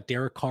want to talk about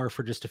Derek Carr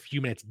for just a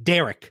few minutes.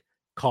 Derek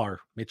Carr,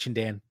 Mitch and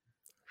Dan.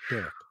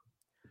 Derek.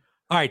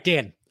 All right,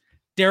 Dan.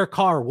 Derek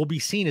Carr will be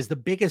seen as the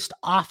biggest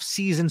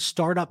off-season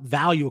startup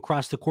value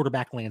across the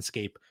quarterback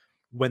landscape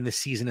when the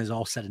season is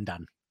all said and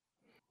done.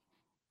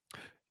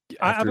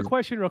 I have a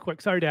question real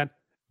quick. Sorry, Dan.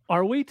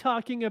 Are we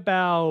talking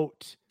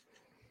about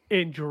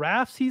in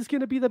drafts he's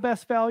going to be the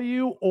best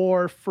value,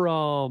 or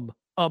from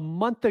a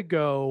month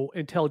ago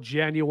until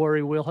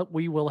January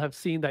we will have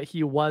seen that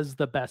he was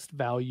the best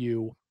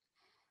value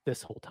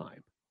this whole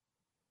time?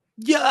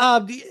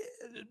 Yeah,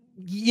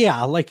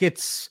 like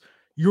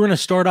you're in a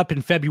startup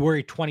in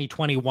February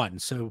 2021,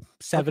 so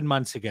 7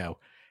 months ago,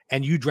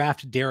 and you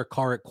drafted Derek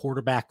Carr at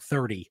quarterback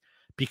 30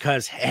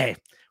 because, hey,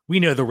 we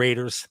know the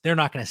Raiders, they're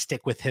not going to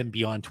stick with him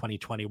beyond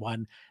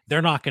 2021.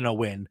 They're not going to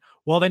win.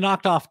 Well, they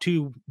knocked off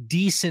 2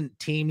 decent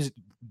teams,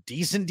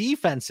 decent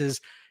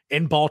defenses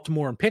in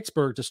Baltimore and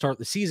Pittsburgh to start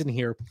the season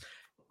here.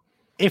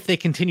 If they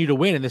continue to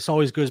win, and this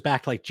always goes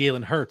back to like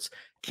Jalen Hurts,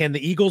 can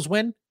the Eagles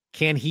win?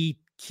 Can he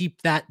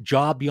keep that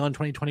job beyond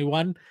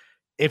 2021?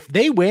 If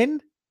they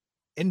win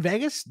in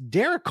Vegas,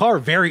 Derek Carr,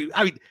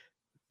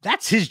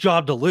 that's his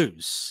job to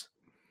lose.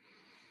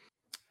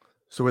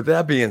 So with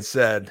that being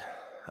said,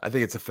 I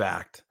think it's a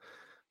fact.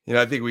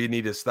 I think we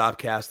need to stop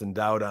casting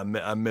doubt on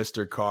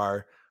Mr.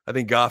 Carr. I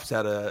think Goff's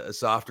had a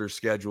softer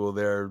schedule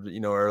there,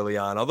 early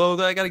on.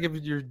 Although I got to give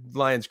your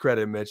Lions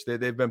credit, Mitch.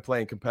 They've been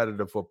playing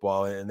competitive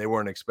football, and they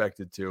weren't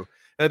expected to. And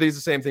I think it's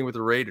the same thing with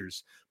the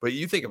Raiders. But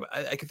you think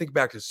I can think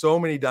back to so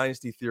many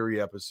Dynasty Theory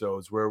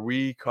episodes where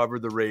we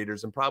covered the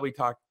Raiders and probably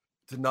talked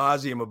to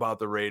nauseum about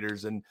the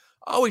Raiders and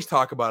always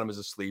talk about him as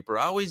a sleeper.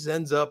 Always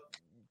ends up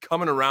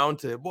coming around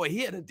to, boy, he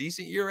had a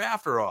decent year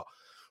after all.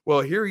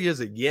 Well, here he is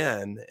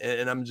again,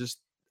 and I'm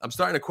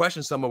starting to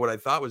question some of what I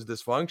thought was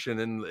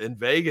dysfunction in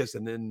Vegas,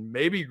 and then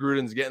maybe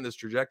Gruden's getting this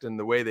trajectory in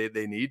the way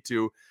they need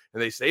to,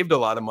 and they saved a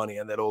lot of money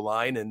on that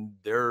O-line, and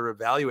they're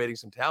evaluating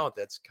some talent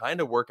that's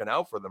kind of working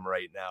out for them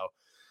right now.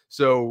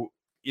 So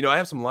I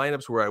have some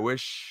lineups where I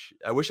wish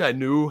I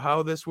knew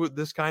how this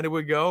kind of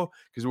would go,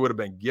 because it would have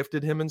been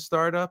gifted him in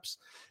startups.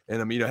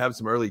 And I'm, having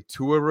some early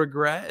Tua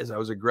regret as I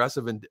was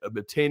aggressive in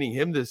obtaining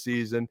him this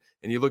season.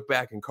 And you look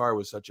back and Carr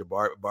was such a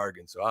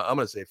bargain. So I'm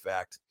going to say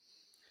fact.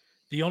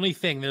 The only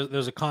thing,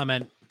 there's a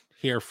comment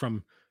here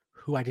from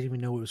who I didn't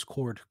even know it was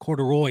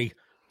Corduroy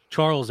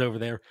Charles over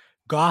there.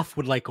 Goff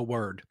would like a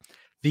word.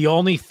 The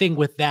only thing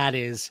with that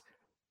is,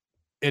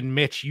 and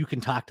Mitch, you can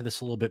talk to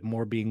this a little bit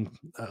more, being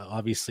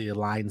obviously a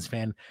Lions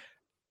fan.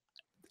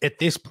 At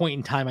this point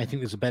in time, I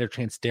think there's a better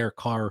chance Derek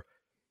Carr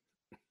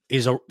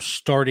is a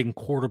starting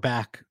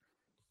quarterback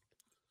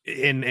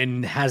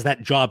and has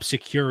that job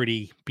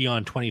security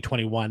beyond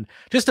 2021.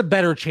 Just a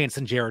better chance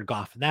than Jared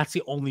Goff. And that's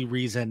the only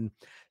reason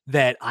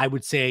that I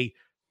would say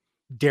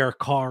Derek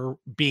Carr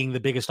being the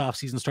biggest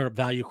offseason startup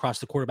value across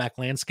the quarterback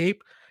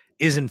landscape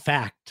is in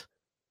fact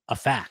a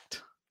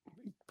fact.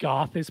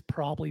 Goff is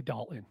probably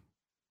Dalton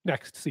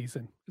next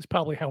season is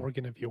probably how we're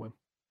going to view him.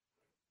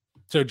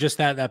 So just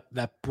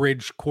that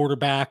bridge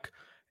quarterback,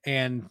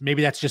 and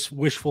maybe that's just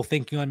wishful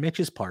thinking on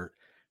Mitch's part.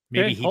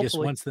 Maybe he just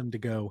wants them to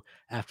go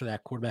after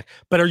that quarterback.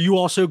 But are you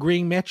also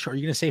agreeing, Mitch? Are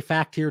you going to say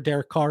fact here,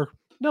 Derek Carr?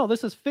 No,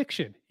 this is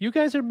fiction. You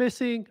guys are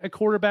missing a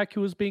quarterback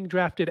who was being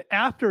drafted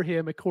after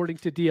him, according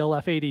to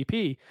DLF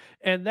ADP.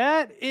 And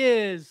that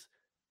is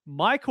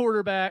my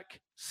quarterback,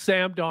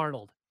 Sam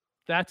Darnold.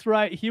 That's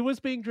right. He was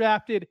being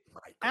drafted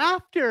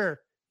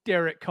after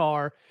Derek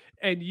Carr.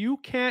 And you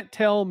can't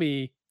tell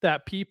me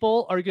that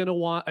people are going to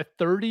want a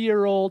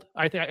 30-year-old,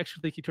 I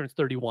actually think he turns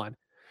 31,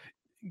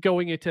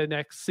 going into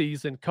next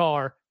season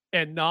Carr,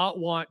 and not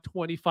want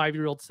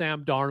 25-year-old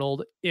Sam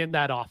Darnold in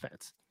that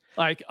offense.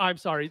 Like, I'm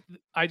sorry.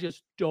 I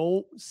just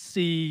don't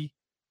see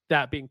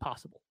that being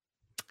possible.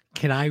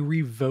 Can I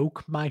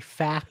revoke my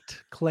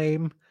fact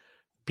claim?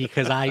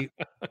 Because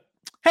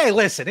hey,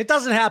 listen, it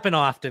doesn't happen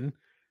often,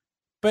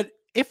 but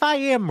if I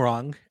am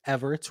wrong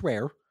ever, it's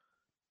rare.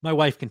 My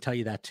wife can tell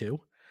you that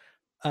too.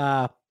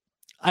 I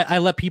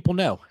let people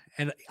know,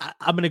 and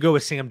I'm going to go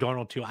with Sam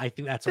Darnold too. I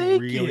think that's a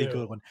really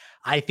good one.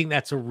 I think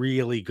that's a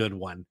really good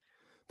one.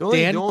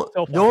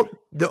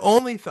 The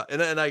only thought,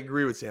 and I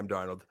agree with Sam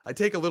Darnold. I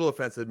take a little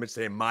offense to Mitch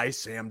saying my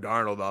Sam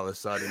Darnold all of a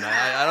sudden.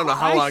 I don't know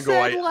how long ago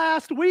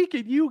last week,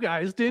 and you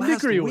guys didn't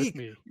agree with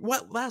me.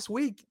 What, last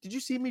week? Did you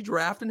see me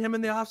drafting him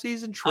in the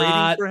offseason,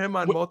 trading for him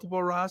on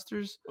multiple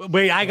rosters?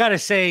 Wait, I gotta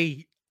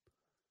say,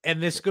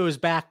 and this goes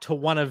back to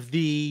one of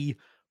the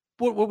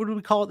what would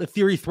we call it? The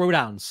theory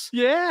throwdowns.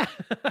 Yeah.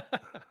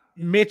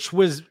 Mitch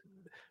was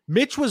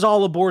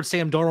all aboard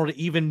Sam Darnold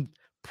even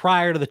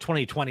prior to the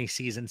 2020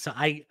 season. So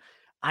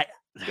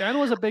Dan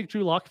was a big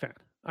Drew Lock fan.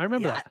 I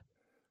remember that.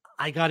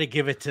 I got to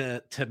give it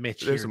to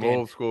Mitch. There's some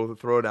old school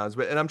throwdowns,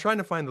 and I'm trying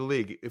to find the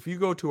league. If you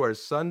go to our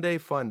Sunday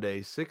Fun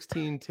Day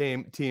 16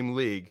 team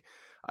league,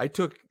 I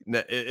took,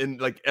 and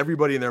like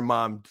everybody and their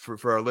mom for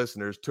our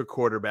listeners took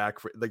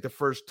quarterback for like the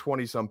first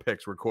 20 some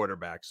picks were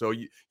quarterback. So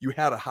you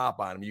had to hop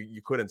on them.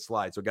 You couldn't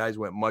slide. So guys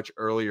went much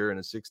earlier in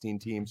a 16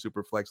 team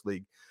super flex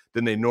league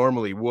than they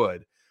normally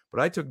would. But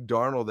I took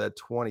Darnold at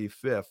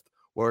 25th,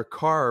 where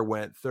Carr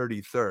went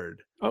 33rd.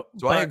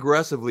 So I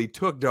aggressively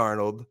took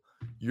Darnold,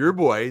 your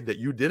boy that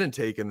you didn't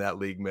take in that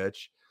league,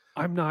 Mitch.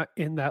 I'm not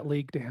in that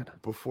league, Dan.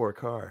 Before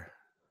Carr.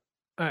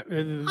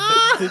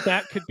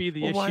 That could be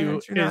the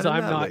issue, is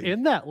I'm not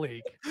in that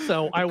league.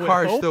 So I would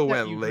Carr hope still that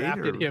went you later.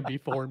 drafted him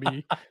before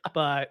me,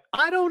 but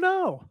I don't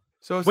know.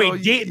 So wait,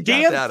 you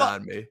Dan got that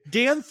on me.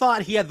 Dan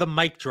thought he had the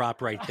mic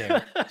drop right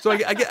there. So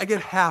I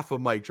get half a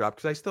mic drop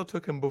because I still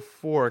took him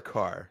before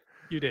Carr.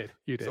 You did.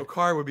 So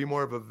Carr would be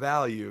more of a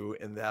value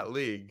in that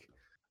league.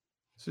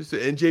 So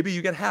and JB,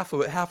 you get half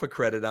a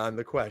credit on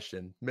the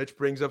question. Mitch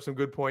brings up some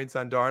good points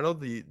on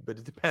Darnold, but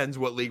it depends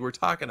what league we're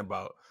talking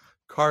about.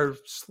 Carr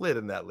slid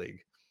in that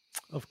league.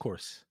 Of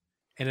course.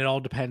 And it all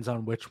depends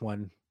on which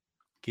one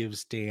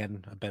gives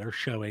Dan a better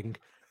showing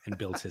and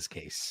builds his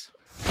case.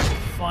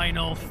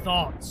 Final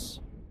thoughts.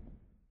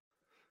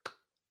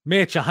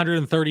 Mitch,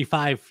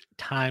 135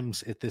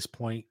 times at this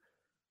point.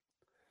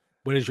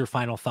 What is your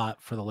final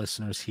thought for the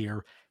listeners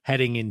here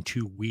heading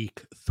into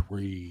week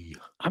 3?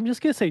 I'm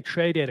just going to say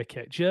trade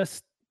etiquette.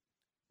 Just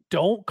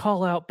don't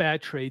call out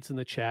bad trades in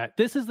the chat.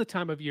 This is the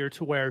time of year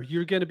to where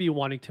you're going to be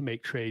wanting to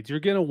make trades.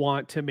 You're going to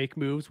want to make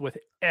moves with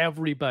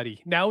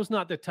everybody. Now is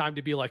not the time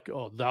to be like,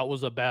 oh, that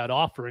was a bad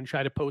offer and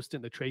try to post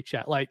in the trade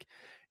chat. Like,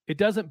 it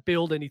doesn't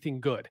build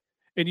anything good.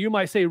 And you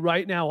might say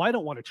right now, I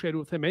don't want to trade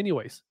with him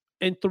anyways.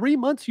 In 3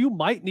 months, you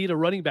might need a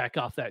running back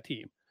off that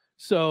team.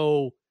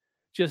 So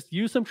just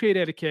use some trade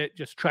etiquette.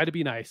 Just try to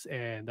be nice.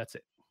 And that's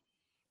it.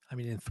 I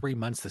mean, in 3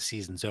 months, the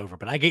season's over,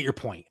 but I get your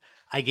point.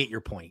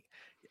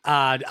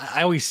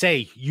 I always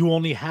say you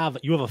have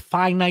a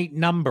finite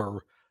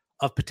number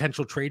of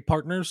potential trade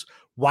partners.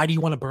 Why do you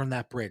want to burn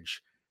that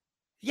bridge?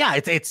 Yeah,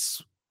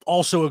 it's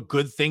also a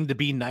good thing to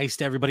be nice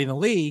to everybody in the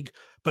league,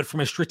 but from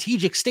a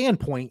strategic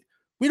standpoint,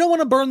 we don't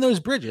want to burn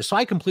those bridges. So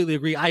I completely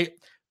agree.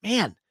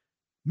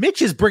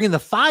 Mitch is bringing the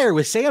fire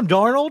with Sam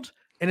Darnold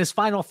and his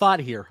final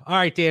thought here. All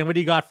right, Dan, what do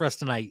you got for us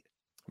tonight?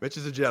 Mitch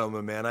is a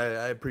gentleman, man.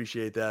 I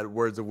appreciate that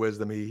words of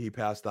wisdom he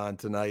passed on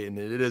tonight, and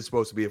it is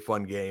supposed to be a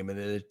fun game,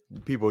 and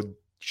people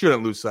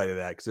shouldn't lose sight of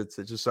that because it's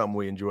just something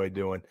we enjoy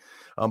doing.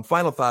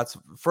 Final thoughts.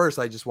 First,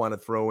 I just want to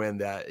throw in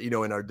that, in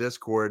our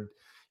Discord,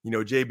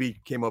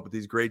 JB came up with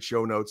these great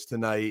show notes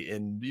tonight,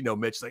 and,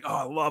 Mitch's like, oh,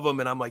 I love them.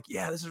 And I'm like,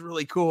 yeah, this is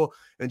really cool.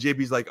 And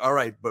JB's like, all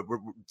right, but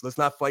let's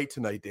not fight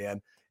tonight,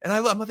 Dan. And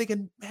I'm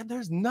thinking, man,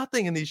 there's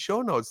nothing in these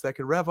show notes that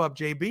could rev up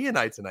JB and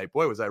I tonight.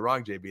 Boy, was I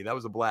wrong, JB. That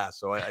was a blast.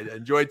 So I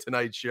enjoyed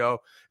tonight's show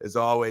as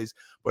always,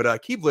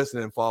 but keep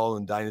listening and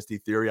following Dynasty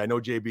Theory. I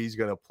know JB's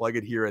going to plug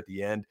it here at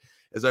the end.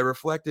 As I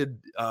reflected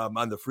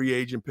on the free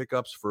agent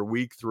pickups for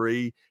week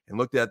 3 and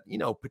looked at,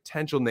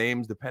 potential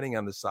names depending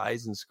on the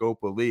size and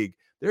scope of league,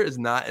 there is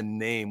not a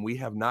name we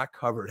have not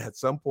covered at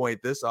some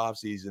point this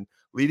offseason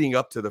leading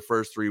up to the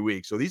first 3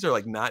 weeks. So these are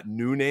like not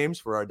new names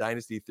for our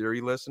Dynasty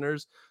Theory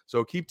listeners.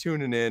 So keep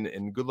tuning in,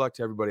 and good luck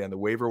to everybody on the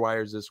waiver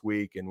wires this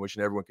week, and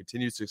wishing everyone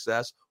continued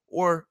success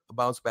or a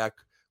bounce back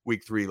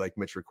week 3 like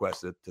Mitch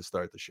requested to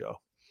start the show.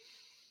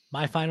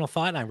 My final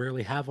thought, and I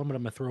rarely have one, but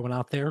I'm going to throw one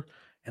out there.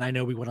 And I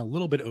know we went a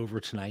little bit over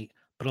tonight,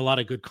 but a lot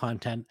of good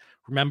content.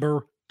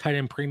 Remember, Tight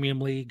End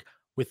Premium League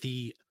with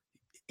the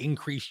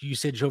increased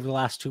usage over the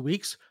last 2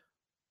 weeks.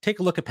 Take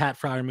a look at Pat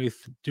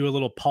Fryermuth, do a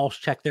little pulse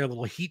check there, a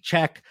little heat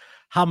check.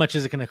 How much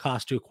is it going to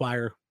cost to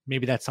acquire?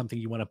 Maybe that's something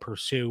you want to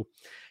pursue.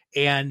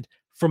 And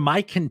for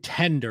my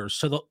contenders,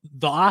 so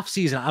the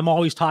offseason, I'm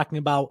always talking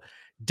about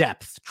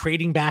depth,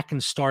 trading back in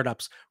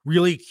startups,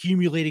 really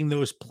accumulating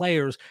those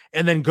players,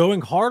 and then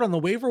going hard on the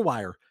waiver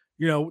wire.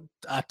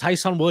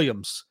 Tyson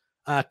Williams,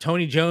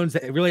 Tony Jones,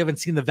 that really haven't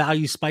seen the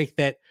value spike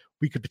that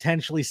we could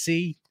potentially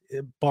see,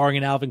 barring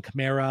an Alvin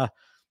Kamara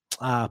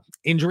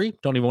injury.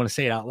 Don't even want to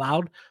say it out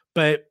loud,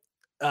 but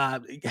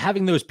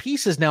having those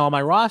pieces now on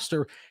my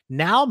roster,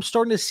 now I'm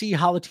starting to see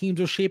how the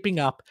teams are shaping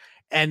up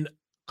and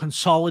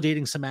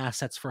consolidating some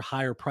assets for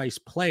higher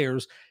priced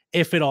players,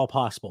 if at all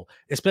possible,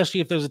 especially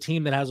if there's a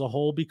team that has a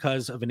hole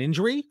because of an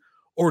injury,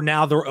 or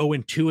now they're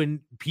 0-2 and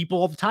people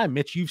all the time.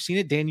 Mitch, you've seen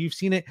it. Dan, you've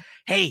seen it.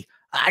 Hey,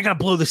 I got to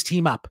blow this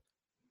team up.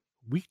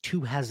 Week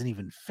 2 hasn't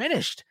even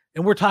finished,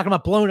 and we're talking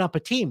about blowing up a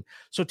team.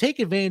 So take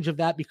advantage of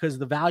that, because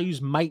the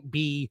values might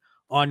be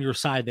on your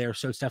side there.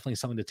 So it's definitely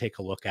something to take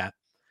a look at.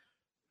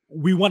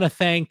 We want to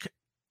thank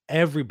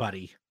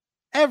everybody,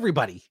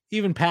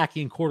 even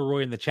Packy and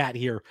Corduroy in the chat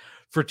here,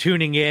 for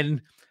tuning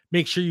in.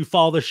 Make sure you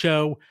follow the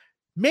show.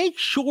 Make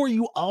sure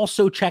you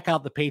also check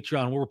out the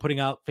Patreon, where we're putting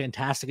out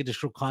fantastic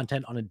additional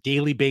content on a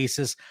daily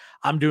basis.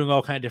 I'm doing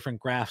all kind of different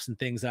graphs and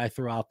things that I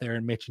throw out there,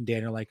 and Mitch and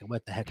Dan are like,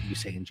 what the heck are you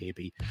saying,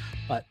 JB?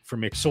 But for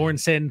Mitch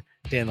Sorensen,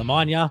 Dan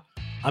Lamagna,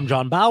 I'm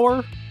John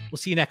Bauer. We'll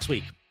see you next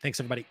week. Thanks,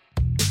 everybody.